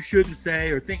things that you shouldn't say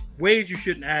or think ways you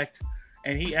shouldn't act,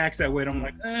 and he acts that way. And I'm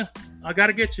like, I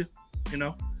gotta get you. You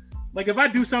know, like if I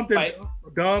do something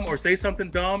dumb or say something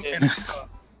dumb in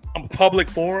a public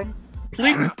forum,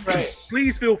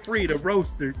 please feel free to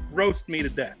roast me to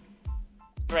death.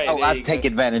 Right. Oh, I'd take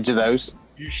advantage of those.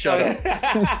 You shut up.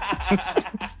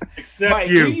 Except Mike,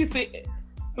 you.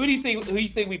 Who do you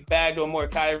think we bagged on more,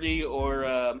 Kyrie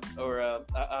or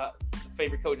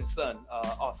favorite coach's son,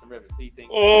 Austin Rivers? Who do you think?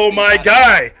 Oh, my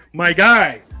guy. Man,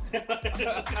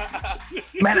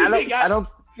 I don't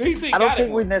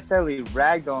think we necessarily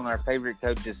ragged on our favorite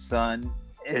coach's son.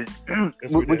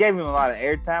 We gave him a lot of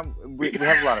airtime. We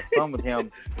have a lot of fun with him.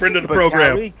 Friend of the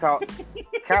program.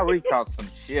 Kyrie caught some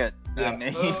shit. Yeah. I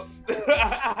mean,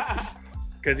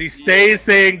 because he stays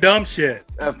saying dumb shit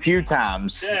a few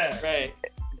times. Yeah, right.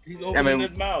 He's opening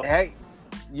his mouth. Hey,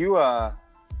 you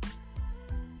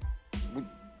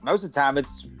most of the time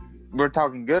we're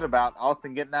talking good about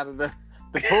Austin getting out of the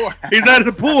pool house. He's out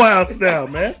of the pool house now,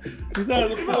 man. He's out of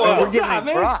the pool house. We're giving him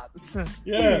props.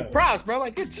 Yeah, props, bro.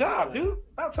 Like, good job, dude.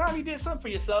 About time you did something for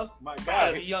yourself. My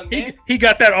God, young man. He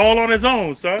got that all on his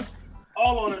own, son.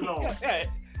 All on his own. Yeah.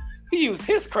 He used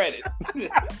his credit.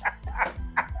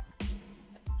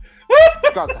 It's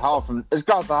across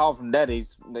the hall from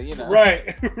Daddy's, but you know.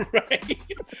 Right.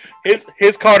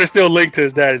 His card is still linked to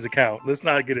his daddy's account. Let's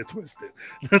not get it twisted.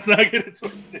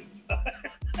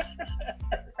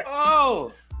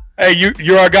 Oh. Hey,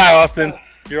 you're our guy, Austin.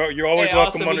 You're always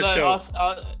welcome on the show.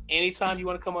 Anytime you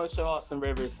want to come on the show, Austin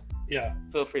Rivers. Yeah.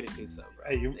 Feel free to do so, bro.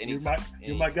 Hey,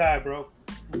 you're my guy, bro.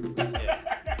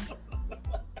 Yeah.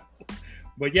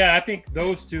 But yeah, I think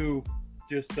those two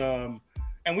just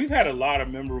and we've had a lot of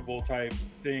memorable type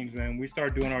things, man. We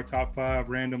started doing our top 5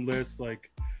 random lists,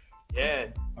 like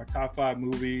our top 5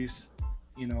 movies.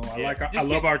 You know, I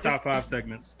love our top 5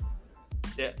 segments.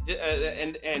 Yeah,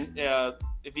 and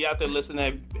if you're out there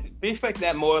listening, be expecting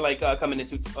that more like coming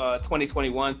into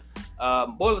 2021.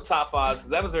 More of the top 5s, because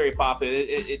that was very popular.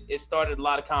 It started a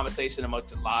lot of conversation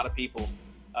amongst a lot of people.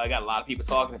 Got a lot of people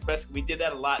talking, especially we did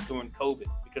that a lot during COVID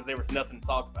because there was nothing to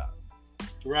talk about.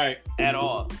 Right. At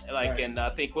all. Like, and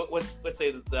I think let's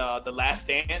say the Last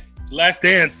Dance. Last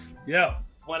Dance. Yeah.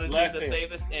 One of the things that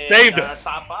saved us.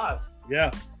 Top 5s.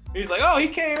 Yeah. He was like, oh, he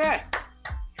came back.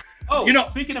 Oh, you know,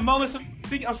 speaking of moments from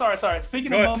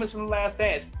The Last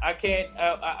Dance, I can't.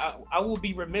 I will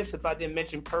be remiss if I didn't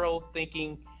mention Pearl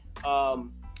thinking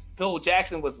Phil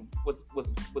Jackson was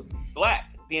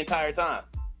black the entire time.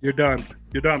 You're done,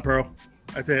 Pearl.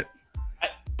 That's it.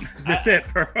 That's it,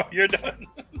 Pearl. You're done.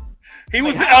 He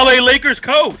was the LA Lakers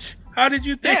coach. How did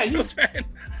you think?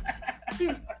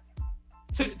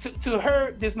 To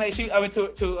her dismay,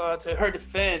 to her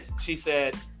defense, she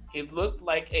said he looked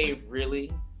like a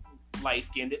really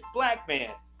light-skinned black man.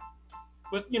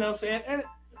 With, you know what I'm saying?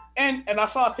 And I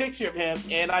saw a picture of him,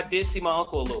 and I did see my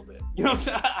uncle a little bit. You know what I'm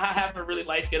saying? I have a really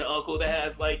light-skinned uncle that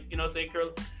has, like, you know what I'm saying,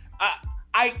 curly.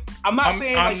 I'm not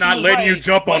saying I'm not letting you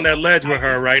jump on that ledge with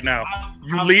her right now.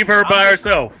 You leave her by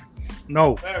herself.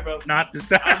 No, not this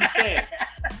time.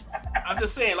 I'm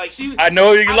just saying, like, she. I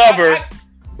know you love her,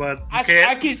 but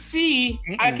I could see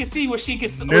where she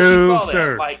saw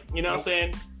that. Like, you know what I'm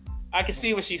saying? I could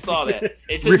see when she saw that.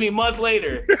 It took me months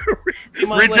later.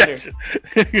 Rejection.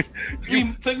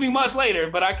 It took me months later,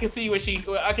 but I could see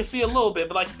I could see a little bit,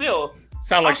 but like still.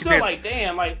 Sound like I'm still like,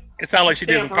 damn, like. It sounded like she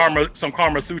did some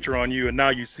Karma Sutra on you, and now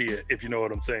you see it, if you know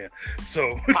what I'm saying.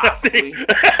 So possibly.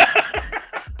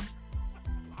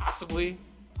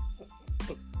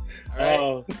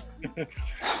 All right.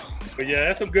 But yeah,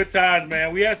 that's some good times,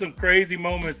 man. We had some crazy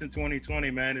moments in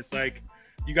 2020, man. It's like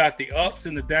you got the ups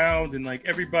and the downs, and like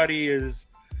everybody is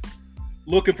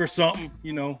looking for something.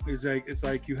 You know, it's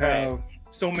like you have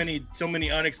so many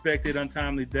unexpected,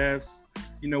 untimely deaths.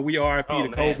 You know, we RIP to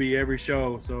Kobe every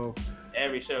show. So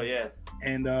every show, yeah.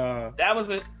 And that was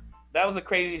a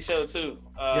crazy show too.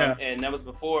 And that was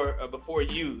before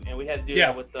you, and we had to do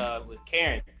that with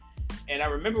Karen. And I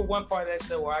remember one part of that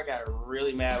show where I got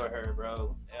really mad with her,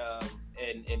 bro.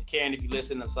 And Karen, if you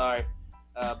listen, I'm sorry,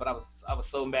 but I was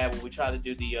so mad when we tried to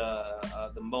do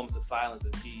the moments of silence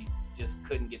and she just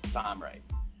couldn't get the time right.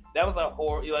 That was a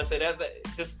horror. You know, I said that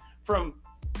just from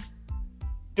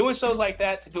doing shows like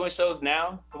that to doing shows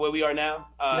now, the way we are now.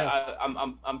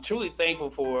 I'm truly thankful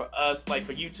for us, like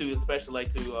for you two especially, like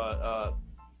to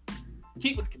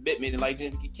keep with commitment and like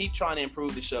keep trying to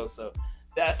improve the show. So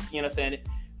that's, you know what I'm saying.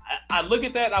 I look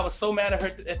at that. I was so mad at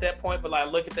her at that point, but like, I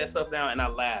look at that stuff now and I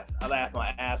laughed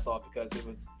my ass off because it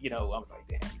was, you know, I was like,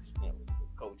 damn, you know,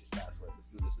 coach just passed away. Let's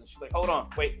do this. And she's like, hold on,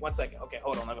 wait 1 second. Okay,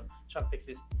 hold on. I'm trying to fix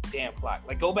this damn clock.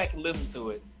 Like, go back and listen to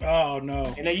it. Oh no.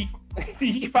 And then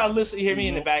you can probably hear me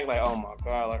in the back, like, oh my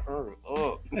god, like, hurry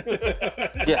up.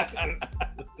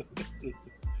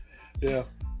 Yeah.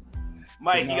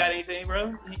 Mike, you got anything,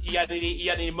 bro? You got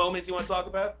any moments you want to talk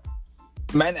about?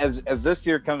 Man, as this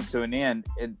year comes to an end,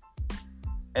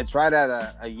 it's right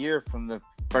at a year from the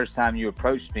first time you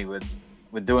approached me with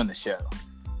doing the show.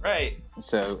 Right.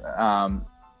 So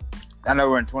I know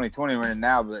we're in 2020 right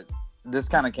now, but this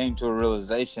kind of came to a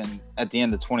realization at the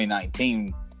end of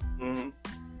 2019. Mm-hmm.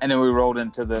 And then we rolled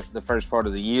into the first part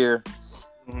of the year.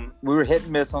 Mm-hmm. We were hit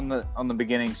and miss on the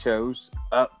beginning shows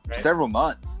several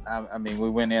months. I mean, we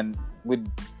went in,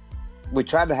 we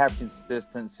tried to have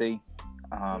consistency.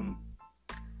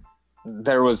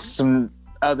 There was some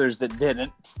others that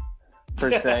didn't,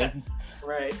 per se.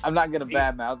 Right. I'm not going to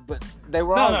badmouth, but they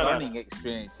were all learning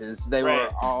experiences. They were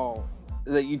all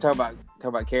that you talk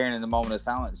about carrying in the moment of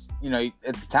silence. You know,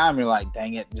 at the time you're like,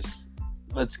 dang it, just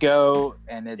let's go.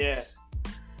 And it's,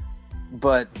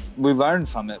 but we learned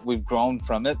from it. We've grown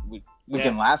from it. We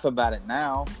can laugh about it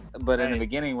now, but in the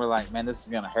beginning we're like, man, this is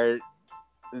going to hurt.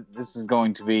 This is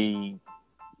going to be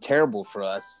terrible for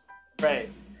us.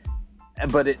 Right.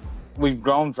 But we've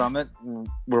grown from it.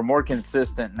 We're more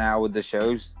consistent now with the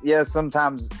shows. Yeah,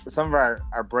 sometimes some of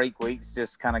our break weeks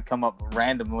just kind of come up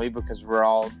randomly because we're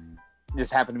all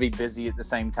just happen to be busy at the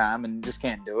same time and just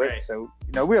can't do it. Right. So,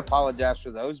 you know, we apologize for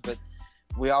those, but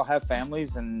we all have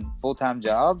families and full-time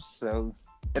jobs, so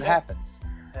it happens.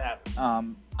 It happens.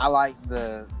 I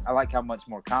like how much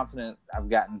more confident I've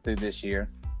gotten through this year.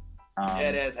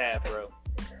 Dead ass hat, bro.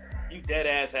 You dead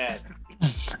ass hat.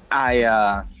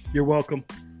 You're welcome.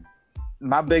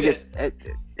 My biggest,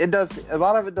 it does, a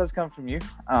lot of it does come from you.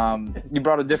 You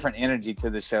brought a different energy to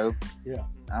the show. Yeah.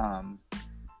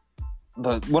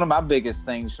 But one of my biggest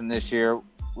things from this year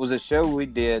was the shows we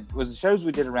did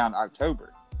around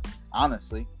October,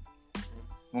 honestly.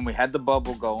 When we had the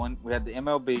bubble going, we had the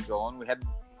MLB going, we had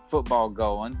football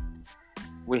going,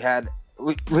 we had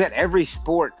every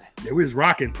sport. Yeah, we was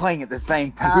rocking, playing at the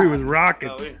same time. We was rocking.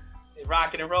 Oh, we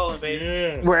rocking and rolling, baby.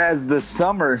 Yeah. Whereas the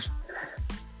summer,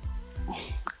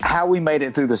 how we made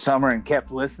it through the summer and kept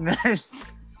listeners.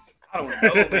 I don't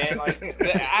know, man. Like,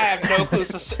 I have no clue.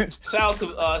 So shout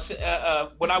out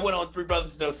to when I went on Three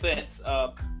Brothers No Sense.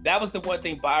 That was the one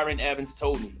thing Byron Evans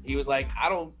told me. He was like,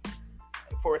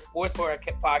 for a sports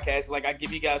podcast, like, I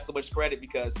give you guys so much credit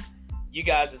because you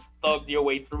guys just thugged your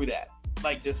way through that.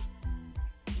 Like, just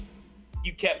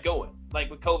you kept going. Like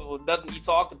with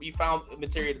COVID, you found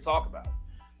material to talk about.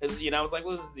 You know, I was like,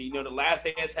 the Last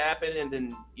Dance happened, and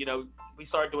then we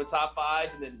started doing top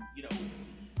fives, and then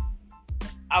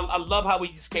I love how we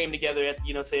just came together at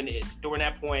during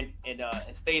that point and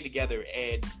stayed together,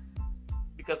 and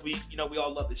because we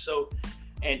all love the show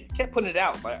and kept putting it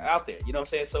out there. You know what I'm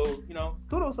saying? So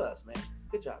kudos to us, man.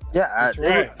 Good job. Guys.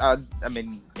 Yeah, I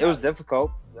mean, it was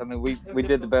difficult. I mean, we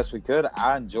did the best we could.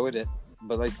 I enjoyed it,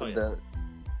 but like I said,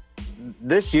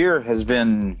 this year has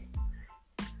been.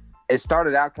 It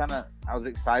started out I was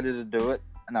excited to do it,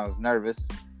 and I was nervous,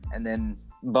 and then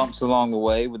bumps along the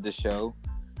way with the show.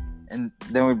 And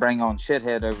then we bring on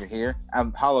Shithead over here.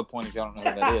 I'm Hollow Point, if y'all don't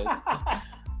know who that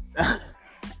is.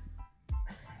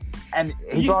 And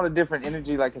he brought a different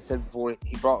energy, like I said before.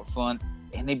 He brought fun.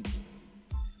 And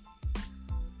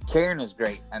Karen is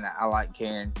great, and I like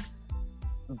Karen.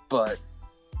 But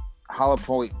Hollow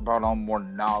Point brought on more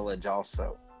knowledge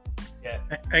also. Yeah.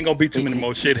 Ain't gonna be too many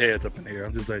more shitheads up in here.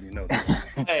 I'm just letting you know.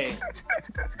 Hey.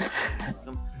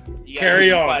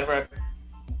 Carry on.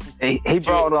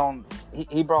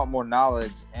 He brought more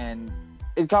knowledge, and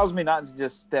it caused me not to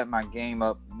just step my game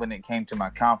up when it came to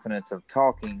my confidence of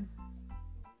talking,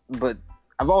 but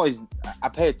I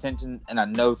pay attention and I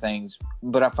know things,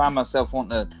 but I find myself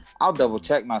I'll double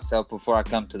check myself before I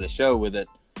come to the show with it,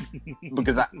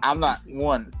 because I'm not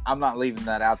leaving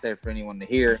that out there for anyone to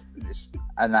hear,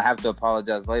 and I have to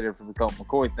apologize later for the Colt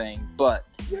McCoy thing, but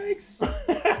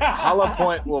Hollow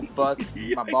Point will bust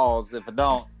my balls if I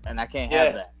don't, and I can't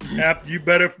have that. Yep, you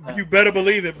better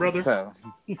believe it, brother. So,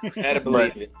 better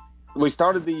believe it. We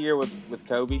started the year with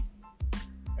Kobe.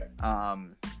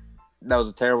 That was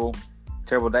a terrible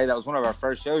day. That was one of our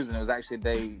first shows, and it was actually a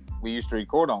day we used to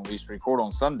record on. We used to record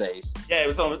on Sundays. Yeah,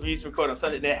 we used to record on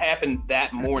Sunday, and it happened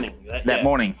that morning. That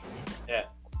morning. Yeah.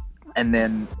 And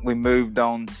then we moved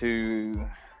on to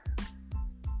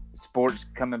sports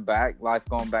coming back, life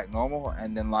going back normal,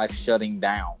 and then life shutting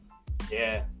down.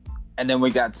 Yeah. And then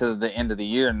we got to the end of the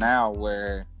year now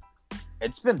where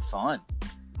it's been fun.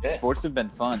 Yeah. Sports have been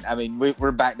fun. I mean,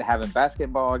 we're back to having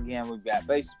basketball again. We've got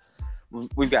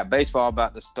baseball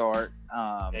about to start.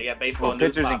 You got baseball.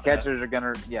 Pitchers and catchers are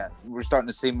gonna. Yeah, we're starting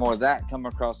to see more of that come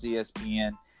across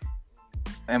ESPN,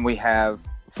 and we have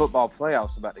football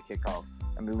playoffs about to kick off.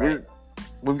 I mean,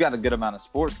 we've got a good amount of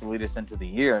sports to lead us into the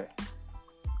year,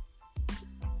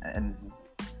 and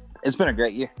it's been a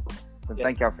great year. So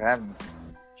thank y'all for having me.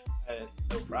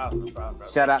 problem.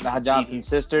 Shout out to Jonathan's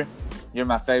sister. You're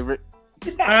my favorite.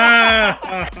 He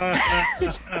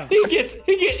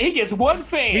gets one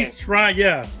fan. He's trying,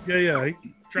 yeah. He's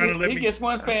trying to let me. He gets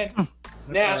one fan.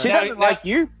 Now she doesn't like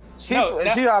you. She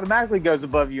automatically goes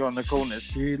above you on the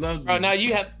coolness. She loves me. Bro, now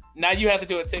you have to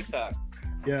do a TikTok.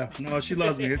 Yeah, no, she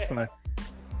loves me. It's fine.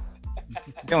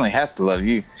 She only has to love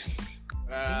you.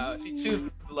 She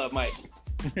chooses to love Mike.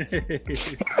 That's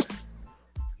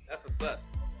what's up.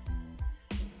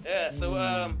 Yeah, so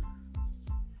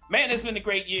man, it's been a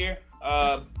great year.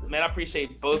 Man, I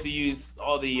appreciate both of you,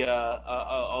 all the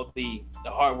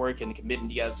hard work and the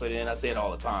commitment you guys put in. I say it all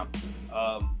the time.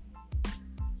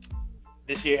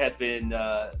 This year has been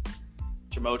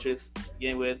tumultuous,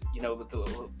 again, with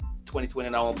the 2020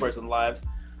 in our own personal lives,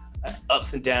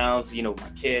 ups and downs. My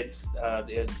kids,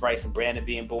 Bryce and Brandon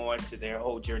being born, to their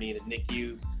whole journey in the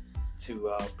NICU,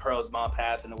 to Pearl's mom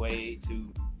passing away,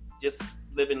 to just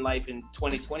living life in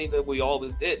 2020 that we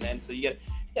always did, man. So you got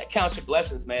to count your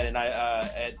blessings, man. And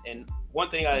and one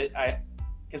thing I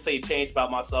can say changed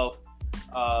about myself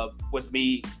was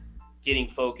me getting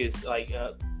focused,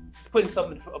 just put so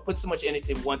much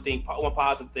energy into one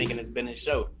positive thing, and it's been this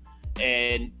show.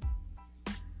 And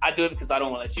I do it because I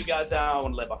don't want to let you guys down. I don't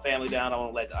want to let my family down. I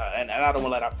don't want to let and I don't want to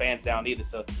let our fans down either.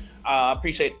 So I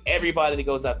appreciate everybody that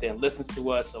goes out there and listens to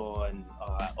us on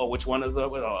or which one is it,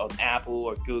 on Apple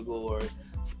or Google or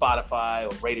Spotify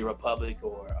or Radio Republic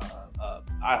or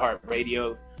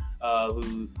iHeartRadio,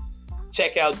 who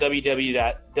check out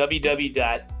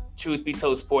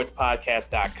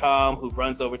www.truthbetoldsportspodcast.com, who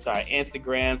runs over to our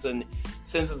Instagrams and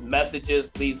sends us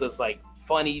messages, leaves us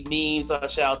funny memes.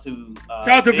 Shout out to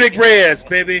Vic Reyes,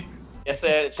 baby. Yes,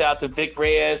 shout out to Vic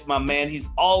Reyes, my man. He's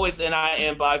always in our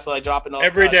inbox, dropping us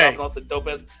every day, dropping us the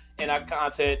dopest in our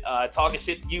content, talking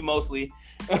shit to you mostly.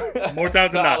 More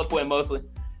times than not. Point mostly.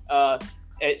 So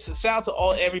shout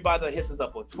out to everybody that hits us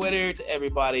up on Twitter, to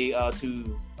everybody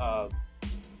to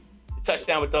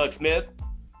Touchdown with Doug Smith.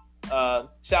 Shout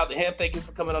out to him. Thank you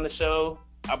for coming on the show.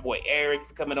 Our boy Eric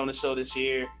for coming on the show this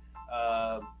year.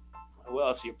 Who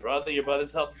else? Your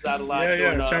brother's helped us out a lot.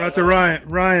 Yeah. Shout out to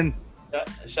Ryan.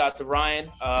 Shout out to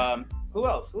Ryan. Who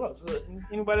else?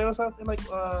 Anybody else out there?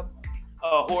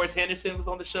 Horace Henderson was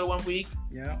on the show one week.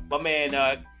 Yeah. My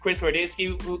man Chris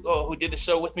Radinsky, who did the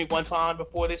show with me one time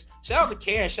before this. Shout out to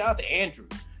Karen. Shout out to Andrew.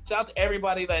 Shout out to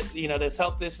everybody that that's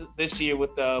helped this year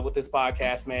with this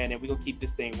podcast, man. And we're gonna keep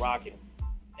this thing rocking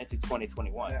into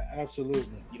 2021. Yeah,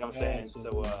 absolutely. You know what I'm saying?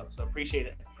 Absolutely. So appreciate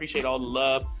it. Appreciate all the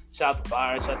love. Shout out to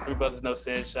Byron. Shout out to Three Brothers No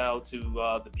Sense. Shout out to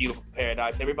the Beautiful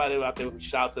Paradise. Everybody out there who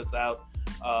shouts us out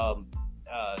and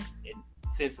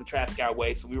sends some traffic our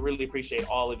way. So we really appreciate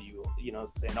all of you. You know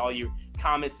what I'm saying? All your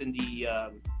comments in the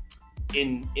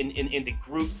in the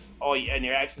groups, all your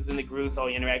interactions in the groups, all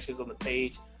your interactions on the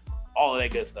page, all of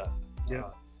that good stuff.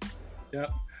 Yeah.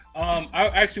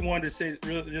 I actually wanted to say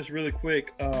really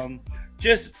quick.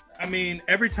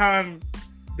 Every time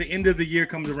the end of the year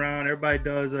comes around, everybody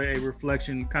does a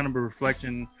reflection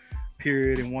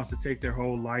period and wants to take their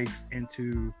whole life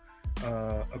into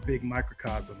a big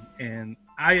microcosm. And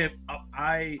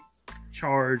I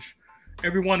charge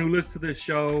everyone who listens to this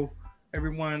show,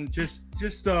 everyone just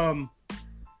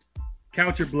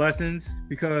count your blessings,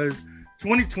 because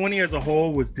 2020 as a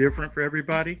whole was different for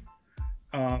everybody.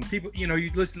 People, you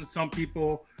listen to some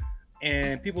people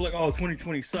and people are like, oh,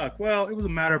 2020 sucked. Well, it was a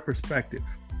matter of perspective,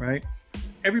 right?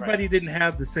 Everybody didn't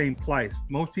have the same plight.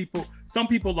 Some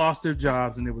people lost their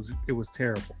jobs and it was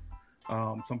terrible.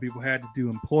 Some people had to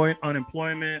do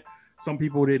unemployment. Some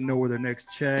people didn't know where their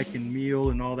next check and meal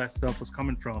and all that stuff was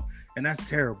coming from. And that's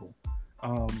terrible.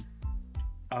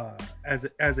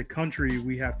 As a country,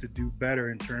 we have to do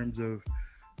better in terms of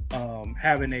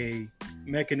having a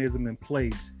mechanism in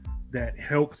place that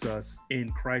helps us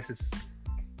in crisis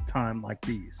time like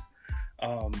these.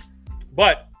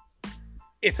 But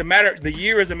the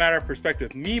year is a matter of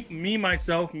perspective. Me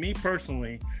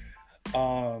personally,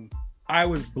 I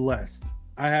was blessed.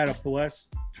 I had a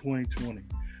blessed 2020,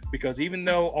 because even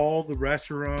though all the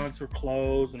restaurants were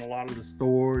closed and a lot of the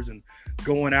stores and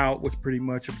going out was pretty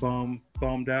much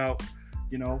bummed out,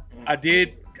 I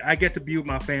get to be with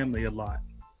my family a lot.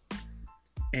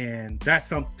 And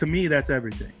to me, that's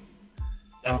everything.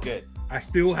 That's good. I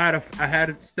still have a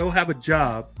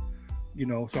job,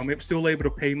 so I'm still able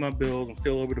to pay my bills. I'm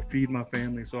still able to feed my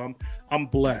family. So I'm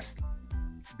blessed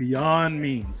beyond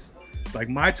means. Like,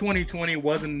 my 2020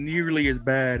 wasn't nearly as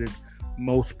bad as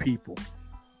most people.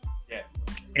 Yeah.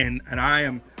 And I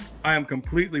am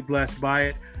completely blessed by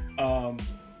it.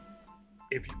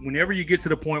 Whenever you get to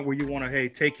the point where you want to,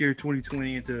 take your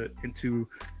 2020 into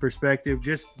perspective,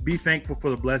 just be thankful for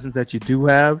the blessings that you do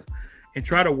have, and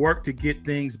try to work to get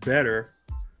things better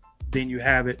than you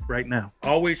have it right now.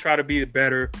 Always try to be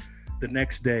better the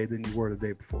next day than you were the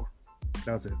day before.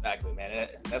 That was it. Exactly, man.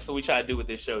 That's what we try to do with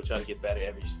this show. Try to get better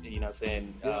every, you know what I'm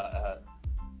saying, the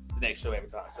next show every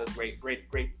time. So that's great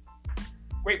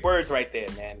words right there,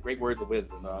 man. Great words of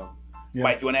wisdom.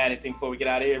 Mike, you want to add anything before we get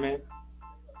out of here, man?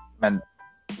 Man,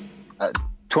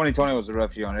 2020 was a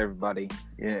rough year on everybody.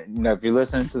 You know, if you're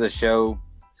listening to the show,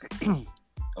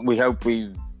 we hope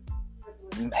we've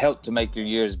helped to make your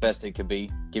year as best it could be.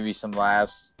 Give you some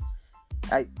laughs.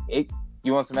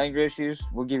 You want some anger issues?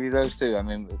 We'll give you those too. I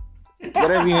mean,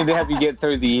 whatever you need to help you get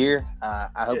through the year.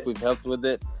 I hope we've helped with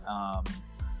it.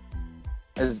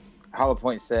 As Hollow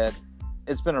Point said,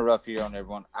 it's been a rough year on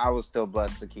everyone. I was still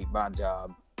blessed to keep my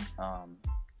job.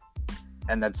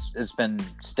 And it's been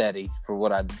steady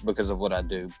because of what I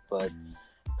do. But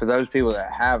for those people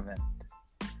that haven't,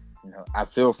 you know, I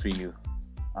feel for you.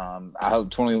 I hope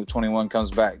 2021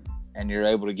 comes back and you're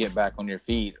able to get back on your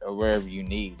feet or wherever you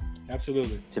need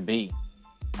to be.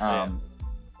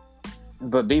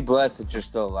 But be blessed that you're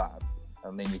still alive. I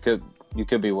mean, you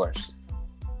could be worse.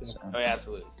 So,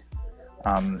 absolutely.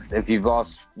 If you've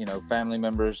lost, you know, family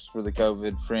members for the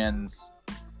COVID, friends,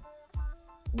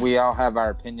 we all have our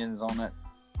opinions on it.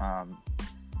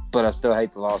 But I still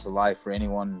hate the loss of life for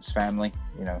anyone's family,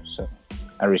 you know, so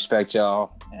I respect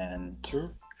y'all, and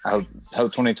I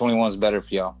hope 2021 is better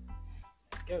for y'all.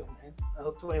 Go, man. I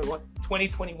hope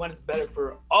 2021 is better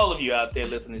for all of you out there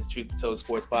listening to Truth Be Told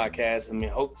Sports Podcast. I mean,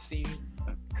 hope to see you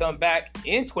come back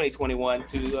in 2021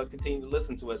 to continue to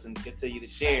listen to us and continue to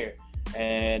share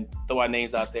and throw our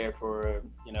names out there for,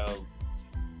 you know,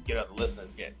 get other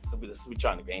listeners again. So we're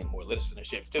trying to gain more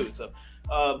listenerships too. So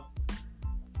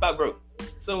it's about growth.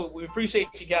 So we appreciate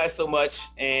you guys so much,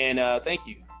 and thank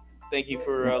you. Thank you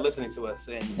for listening to us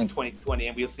in 2020,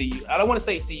 and we'll see you. I don't want to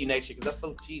say see you next year because that's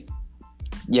so cheesy.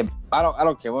 Yeah, I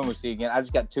don't care when we see you again. I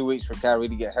just got 2 weeks for Kyrie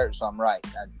to get hurt, so I'm right.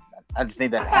 I just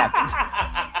need that to happen.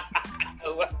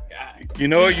 Oh my God. You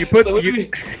know, you put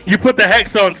the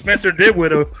hex on Spencer did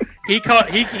with him. He's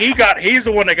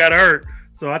the one that got hurt.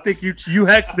 So I think you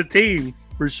hexed the team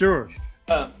for sure.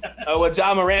 Well,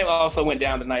 John Morant also went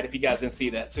down tonight. If you guys didn't see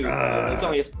that too, it's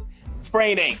only a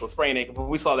sprained ankle, but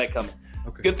we saw that coming.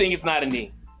 Okay. Good thing it's not a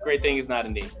knee. Great thing it's not a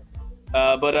knee.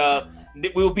 But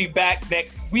we'll be back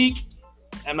next week.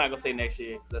 I'm not gonna say next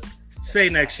year. Say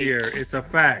next year. It's a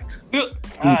fact.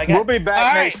 We'll be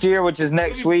back next year, which is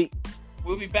next week.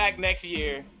 We'll be back next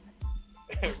year.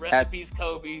 Rest in peace,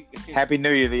 Kobe. Happy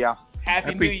New Year to y'all.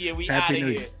 Happy New Year. We out of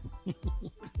here.